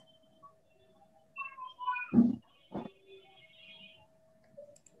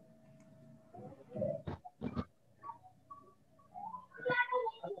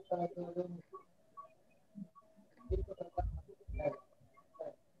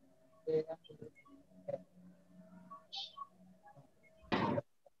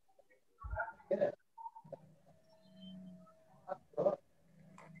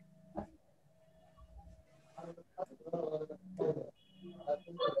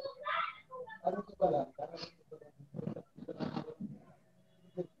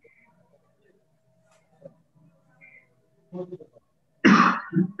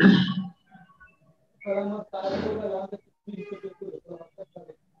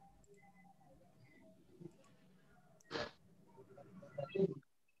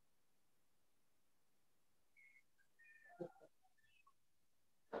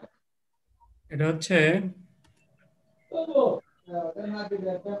 এটা হচ্ছে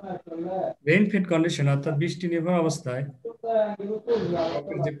রেইনফিড কন্ডিশন, অর্থাৎ বৃষ্টি নির্ভর অবস্থায়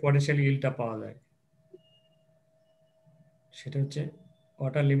ক্রপের যে পটেনশিয়াল ইল্ডটা পাওয়া যায় সেটা হচ্ছে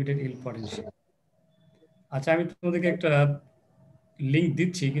ওয়াটার লিমিটেড ইল্ড পটেনশিয়াল। আচ্ছা, আমি তোমাদেরকে একটা লিংক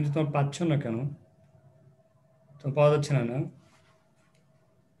দিচ্ছি, কিন্তু তোমার পাচ্ছ না কেন? তোমার পাওয়া যাচ্ছে না? না,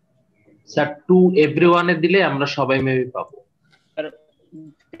 স্যার টু এভরিওয়ানে দিলে আমরা সবাই মেবি পাবো।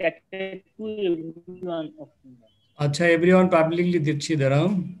 আচ্ছা, এভরিওয়ান পাবলিকলি দিচ্ছি, দাঁড়াও।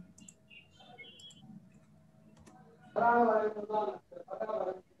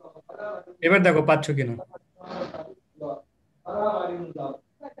 এবার দেখো পাচ্ছ কিনা।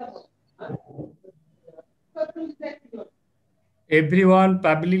 এভরিওয়ান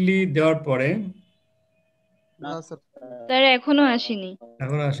পাবলিকলি দেওয়ার পরে স্যার এখনো আসেনি।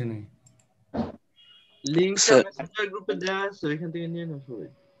 এখনো আসেনি। লিংকটা স্যার মেসেঞ্জার গ্রুপে দেওয়া আছে, ওইখান থেকে নিয়ে নাও সবাই।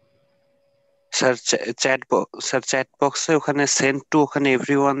 স্যার চ্যাট বক্সে ওখানে সেন্ড টু ওখানে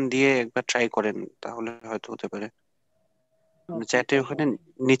এভরিওয়ান দিয়ে একবার ট্রাই করেন, তাহলে হয়তো হতে পারে। চ্যাটে ওখানে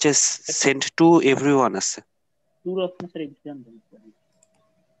নিচে সেন্ড টু এভরিওয়ান আছে।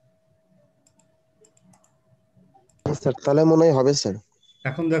 স্যার তাহলে মনে হয় হবে স্যার।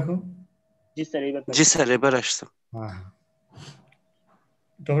 এখন দেখো। জি স্যার, এবার আসছে। হ্যাঁ,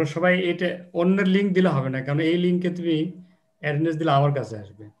 তোমরা সবাই এটা অন্যের লিঙ্ক দিলে হবে না, কারণ এই লিঙ্কে তুমি অ্যাড্রেস দিলে আমার কাছে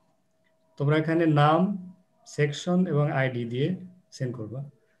আসবে। তোমরা এখানে নাম, সেকশন এবং আইডি দিয়ে সেন্ড করবা।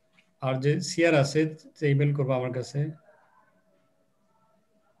 আর যে সিআর আছে সে ইমেল করবা আমার কাছে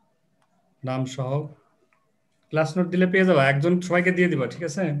নাম সহ। ক্লাস নোট দিলে পেয়ে যাবা, একজন সবাইকে দিয়ে দিবা, ঠিক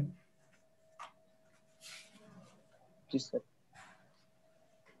আছে?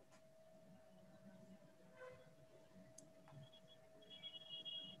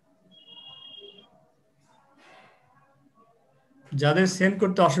 যাদের সেন্ড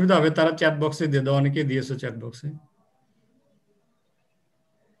করতে অসুবিধা হবে তারা চ্যাট বক্সে দিয়ে দাও, অনেকে দিয়েছো চ্যাট বক্সে।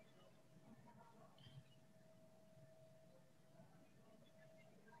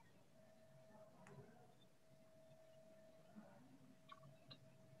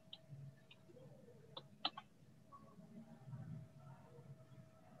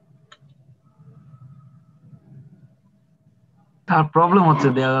 তার প্রবলেম হচ্ছে,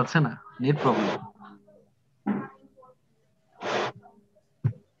 দেওয়া যাচ্ছে না, নেট প্রবলেম।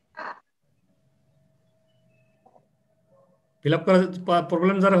 ফিল আপ করা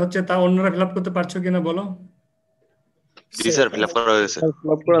প্রবলেম যারা হচ্ছে তা অন্যরা ফিল আপ করতে পারছো কিনা বলো। জি স্যার, ফিল আপ করা হয়েছে।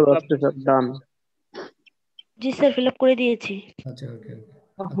 ফিল আপ করা যাচ্ছে স্যার, ডান। জি স্যার, ফিল আপ করে দিয়েছি। আচ্ছা, ওকে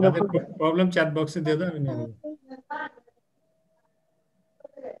ওকে। তাদের প্রবলেম চ্যাট বক্সে দিয়ে দাও, আমি নিয়ে নেবো।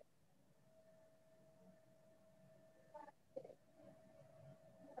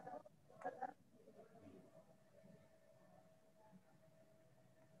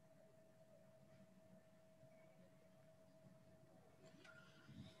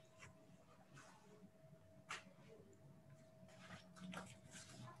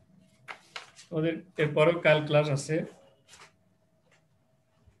 ওদের এরপরেও কাল ক্লাস আছে,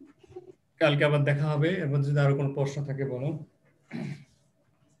 কালকে আবার দেখা হবে। এরপর যদি আরো কোনো প্রশ্ন থাকে বলো।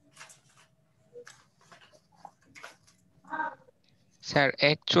 স্যার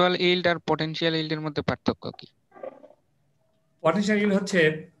অ্যাকচুয়াল ইল্ড আর পটেনশিয়াল ইল্ডের মধ্যে পার্থক্য কি? পটেনশিয়াল ইল্ড হচ্ছে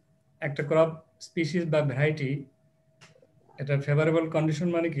একটা ক্রপ স্পিসিস বা ভ্যারাইটি, এটা ফেভারেবল কন্ডিশন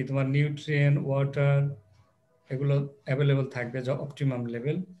মানে কি, তোমার নিউট্রিয়েন্ট, ওয়াটার এগুলো অ্যাভেলেবল থাকবে যা অপটিমাম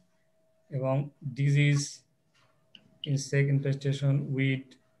লেভেল, এবং disease, insect infestation, weed,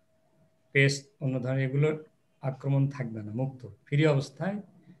 paste, অন্য ধরনের এগুলোর আক্রমণ থাকবে না, মুক্ত ফ্রি অবস্থায়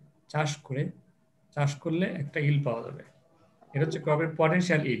চাষ করলে একটা ইল পাওয়া যাবে। এটা হচ্ছে ক্রপের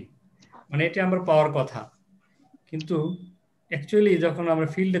পটেনশিয়াল ইল, মানে এটা আমরা পাওয়ার কথা। কিন্তু অ্যাকচুয়ালি যখন আমরা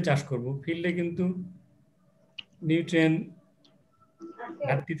ফিল্ডে চাষ করব, ফিল্ডে কিন্তু নিউট্রিয়েন্ট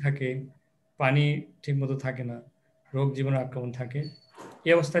ঘাটতি থাকে, পানি ঠিকমতো থাকে না, রোগ জীবাণুর আক্রমণ থাকে,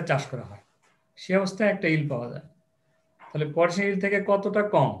 এই অবস্থায় চাষ করা হয়, সে অবস্থায় একটা ইল পাওয়া যায়। তাহলে পটেনশিয়াল ইল থেকে কতটা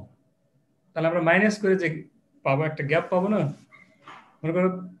কম, তাহলে আমরা মাইনাস করে যে পাবো, একটা গ্যাপ পাবো না। মনে করো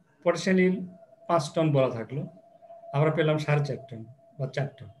পটেনশিয়াল ইল 5 টন বলা থাকলো, আমরা পেলাম 4.5 টন বা 4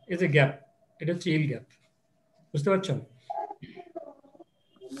 টন, এই যে গ্যাপ, এটা হচ্ছে ইল গ্যাপ। বুঝতে পারছো?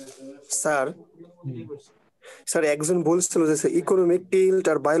 স্যার স্যার একজন বলছিল যে ইকোনমিক ইল্ড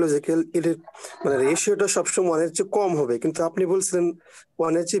আর বায়োলজিক্যাল ইল্ড মানে রেশিওটা সবসময় অনেক চেয়ে কম হবে, কিন্তু আপনি বলছিলেন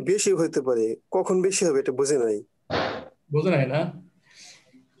অনেক চেয়ে বেশি হতে পারে। কখন বেশি হবে এটা বুঝে নাই। বোঝা নাই না?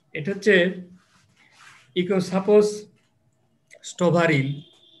 এটা হচ্ছে সাপোজ স্ট্রবেরি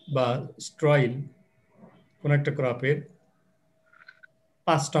বা স্ট্রয়েল কোন একটা ক্রপের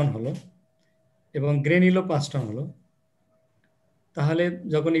 5 টন হলো এবং গ্রেনিলও 5 টন হলো, তাহলে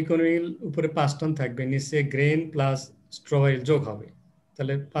যখন ইকোনমিক উপরে 5 টন থাকবে, নিচে গ্রেন প্লাস স্ট্রবেরি যোগ হবে,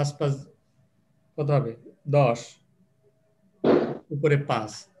 তাহলে 5 5 কত হবে? 10, উপরে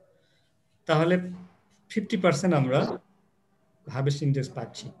 5, তাহলে 50% আমরা হার্ভেস্ট ইন্ডেক্স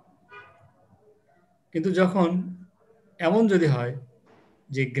পাচ্ছি। কিন্তু যখন এমন যদি হয়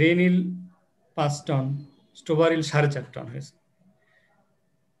যে গ্রেনিল 5 টন, স্ট্রবেরিল 4.5 টন হয়েছে,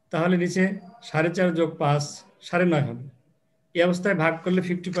 তাহলে নিচে 4.5 যোগ 5 9.5 হবে। এই অবস্থায় ভাগ করলে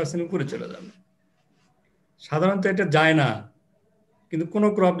 50% উপরে চলে যাবে। সাধারণত এটা যায় না, কিন্তু কোনো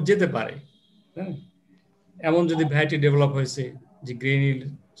ক্রপ যেতে পারে। হ্যাঁ, এমন যদি ভ্যারাইটি ডেভেলপ হয়েছে যে গ্রেনিল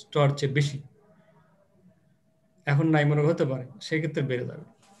স্টর চেয়ে বেশি, এখন নাই মনে হতে পারে, সেক্ষেত্রে বেড়ে যাবে।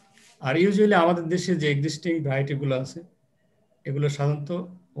 আর ইউজুয়ালি আমাদের দেশে যে এক্সিস্টিং ভ্যারাইটিগুলো আছে, এগুলো সাধারণত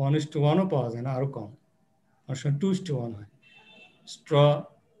 1:1ও পাওয়া যায় না, আরও কম, অনেক সময় 2:1 হয়। স্ট্র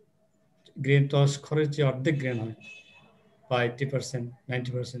গ্রেন টস খরচ যে অর্ধেক গ্রেন হয়, বা 80%,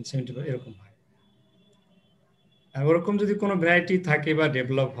 90%, 70% এরকম হয়। আর ওরকম যদি কোনো ভ্যারাইটি থাকে বা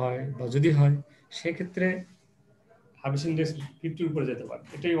ডেভেলপ হয়, বা যদি হয়, সেক্ষেত্রে হার্ভেস্ট ইন্ডেক্স 50 উপরে যেতে পারে।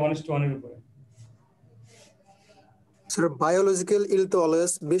 এটাই 1:1 উপরে। স্যার বায়োলজিক্যাল ইল তো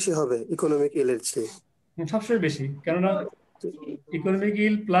অলওয়েজ বেশি হবে ইকোনমিক ইলের চেয়ে। সবসময় বেশি, কেননা ইকোনমিক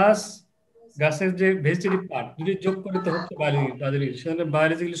ইল প্লাস গাছের যে ভেজিটেটিভ পার্ট যদি যোগ করে তো হচ্ছে বায়োলজিক্যাল, সেখানে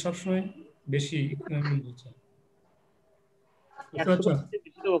বায়োলজিক্যালি সবসময় বেশি ইকোনমিক হচ্ছে। বুঝতে পারছো? 100% বেশি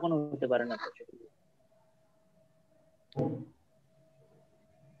তো কখনো হতে পারে না।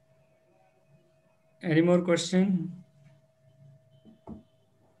 Any more question?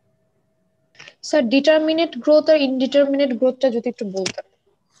 Sir determinant growth আর ইনডিটারমিনেট গ্রোথটা যদি একটু বলতেন।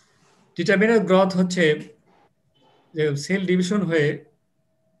 ডিটারমিনেট গ্রোথ হচ্ছে যে সেল ডিভিশন হয়ে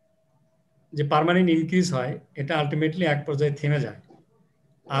যে পার্মানেন্ট ইনক্রিজ হয়, এটা আলটিমেটলি এক পর্যায়ে থেমে যায়,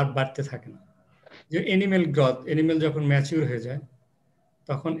 আর বাড়তে থাকে না। যে এনিম্যাল গ্রোথ, এনিম্যাল যখন ম্যাচিউর হয়ে যায়,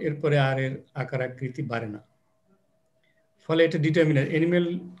 তখন এরপরে আর এর আকার আকৃতি বাড়ে না। ফলে এটা ডিটারমিনেট, এনিম্যাল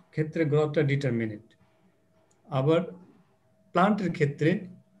ক্ষেত্রে গ্রোথটা ডিটারমিনেট। আবার প্লান্টের ক্ষেত্রে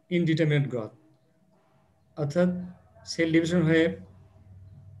ইনডিটারমিনেট গ্রোথ, অর্থাৎ সেল ডিভিশন হয়ে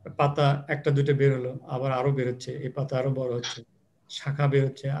পাতা একটা দুটো বের হলো, আবার আরো বেরোচ্ছে, এই পাতা আরো বড় হচ্ছে, শাখা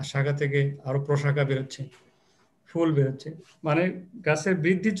বেরোচ্ছে, আর শাখা থেকে আরো প্রশাখা বেরোচ্ছে, ফুল বেরোচ্ছে, মানে গাছের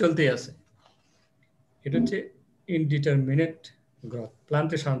বৃদ্ধি চলতেই আছে। এটা হচ্ছে ইনডিটারমিনেট গ্রোথ,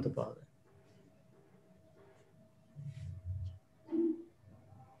 প্লান্টে সাধারণত পাওয়া যায়।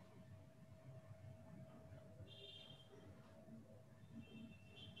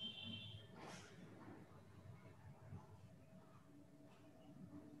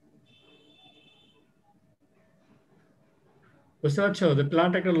 বুঝতে পারছো? যে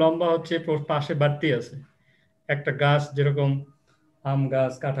প্লান্ট একটা লম্বা হচ্ছে, পাশে বাড়তি আছে। একটা গাছ যেরকম আম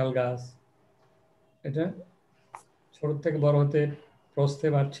গাছ, কাঁঠাল গাছ, এটা ছোট থেকে বড় হতে প্রস্থে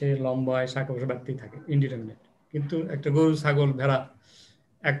বাড়ছে, লম্বায় শাখা প্রশাখা বাড়তেই থাকে, ইনডিটারমিনেট। কিন্তু একটা গরু, ছাগল, ভেড়া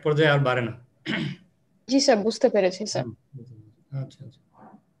এক পর্যায়ে আর বাড়ে না। জি স্যার, বুঝতে পেরেছি স্যার। আচ্ছা আচ্ছা।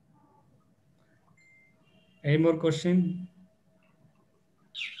 Any more question?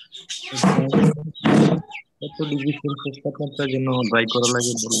 কত ডিগ্রি সেলসিয়াস তাপমাত্রার জন্য ড্রাই করা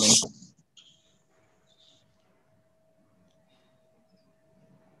লাগে বললেন?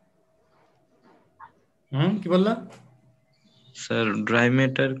 কি বললা? Sir dry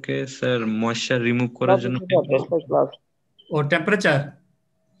ম্যাটারকে sir moisture remove করার জন্য ও temperature?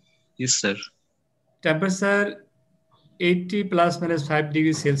 Yes sir. Temperature 80 ± 5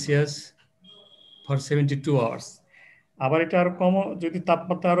 degree Celsius for 72 hours. আবার এটা আরো কম, যদি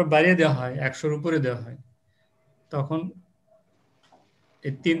তাপমাত্রা আরো বাড়িয়ে দেওয়া হয়, 100-র উপরে দেওয়া হয়, তখন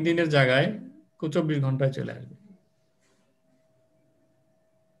এই 3 দিনের জায়গায় 24 ঘন্টায় চলে আসবে।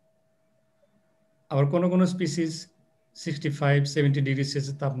 আবার কোনো কোনো স্পিসিস 65-70 ডিগ্রি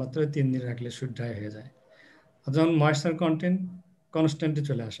সেলসিয়াস তাপমাত্রায় 3 দিন রাখলে শুড ড্রাই হয়ে যায়। যখন ময়েশ্চার কন্টেন্ট কনস্ট্যান্টে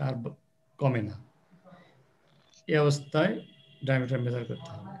চলে আসে, আর কমে না, এই অবস্থায় ডায়ামিটার মেজার করতে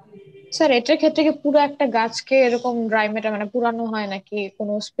হবে। স্যার এটার ক্ষেত্রে কি পুরো একটা গাছকে এরকম ড্রাই ম্যাটার মানে পুরানো হয়, নাকি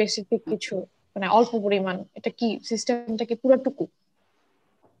কোনো স্পেসিফিক কিছু মানে অল্প পরিমাণ? এটা কি সিস্টেমটা কি পুরোটুকু?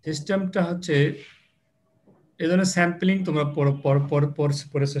 সিস্টেমটা হচ্ছে এই ধরনের স্যাম্পলিং, তোমরা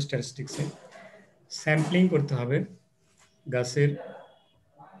পড়েছো স্ট্যাটিস্টিক্সে, স্যাম্পলিং করতে হবে গাছের।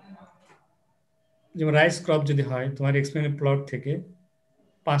 যেমন রাইস ক্রপ যদি হয়, তোমার এক্সপেরিমেন্ট প্লট থেকে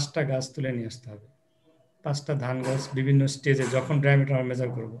 5টা গাছ তুলে নিয়ে আসতে হবে, 5টা ধান গাছ বিভিন্ন স্টেজে, যখন ডায়ামিটার মেজার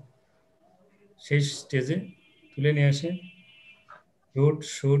করব সেই স্টেজে তুলে নিয়ে আসে রুট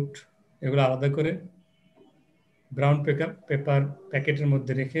শুট এগুলো আলাদা করে ব্রাউন পেপার প্যাকেটের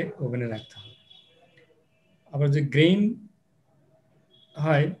মধ্যে রেখে ওভেনে রাখতে হবে। আবার যে গ্রেইন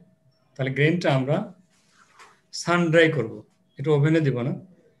হয়, তাহলে গ্রেইনটা আমরা সান ড্রাই করবো। এটা ওভেনে দিব না,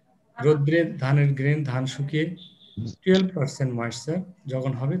 রোদ্রে ধানের গ্রেন, ধান শুকিয়ে 12% ময়েশ্চার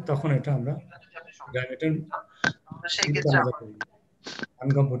যখন হবে তখন এটা আমরা ড্রাইমেটের মজা করব ধান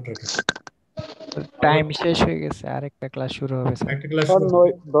গম ভুট্টার ক্ষেত্রে। টাইম শেষ হয়ে গেছে, আরেকটা ক্লাস শুরু হবে স্যার। একটা ক্লাস স্যার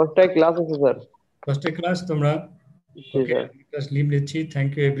 10টায় ক্লাস আছে স্যার। 10টায় ক্লাস তোমরা? জি ওকে, স্যার। ক্লাস লিভ নিচ্ছি। Thank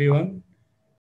you everyone.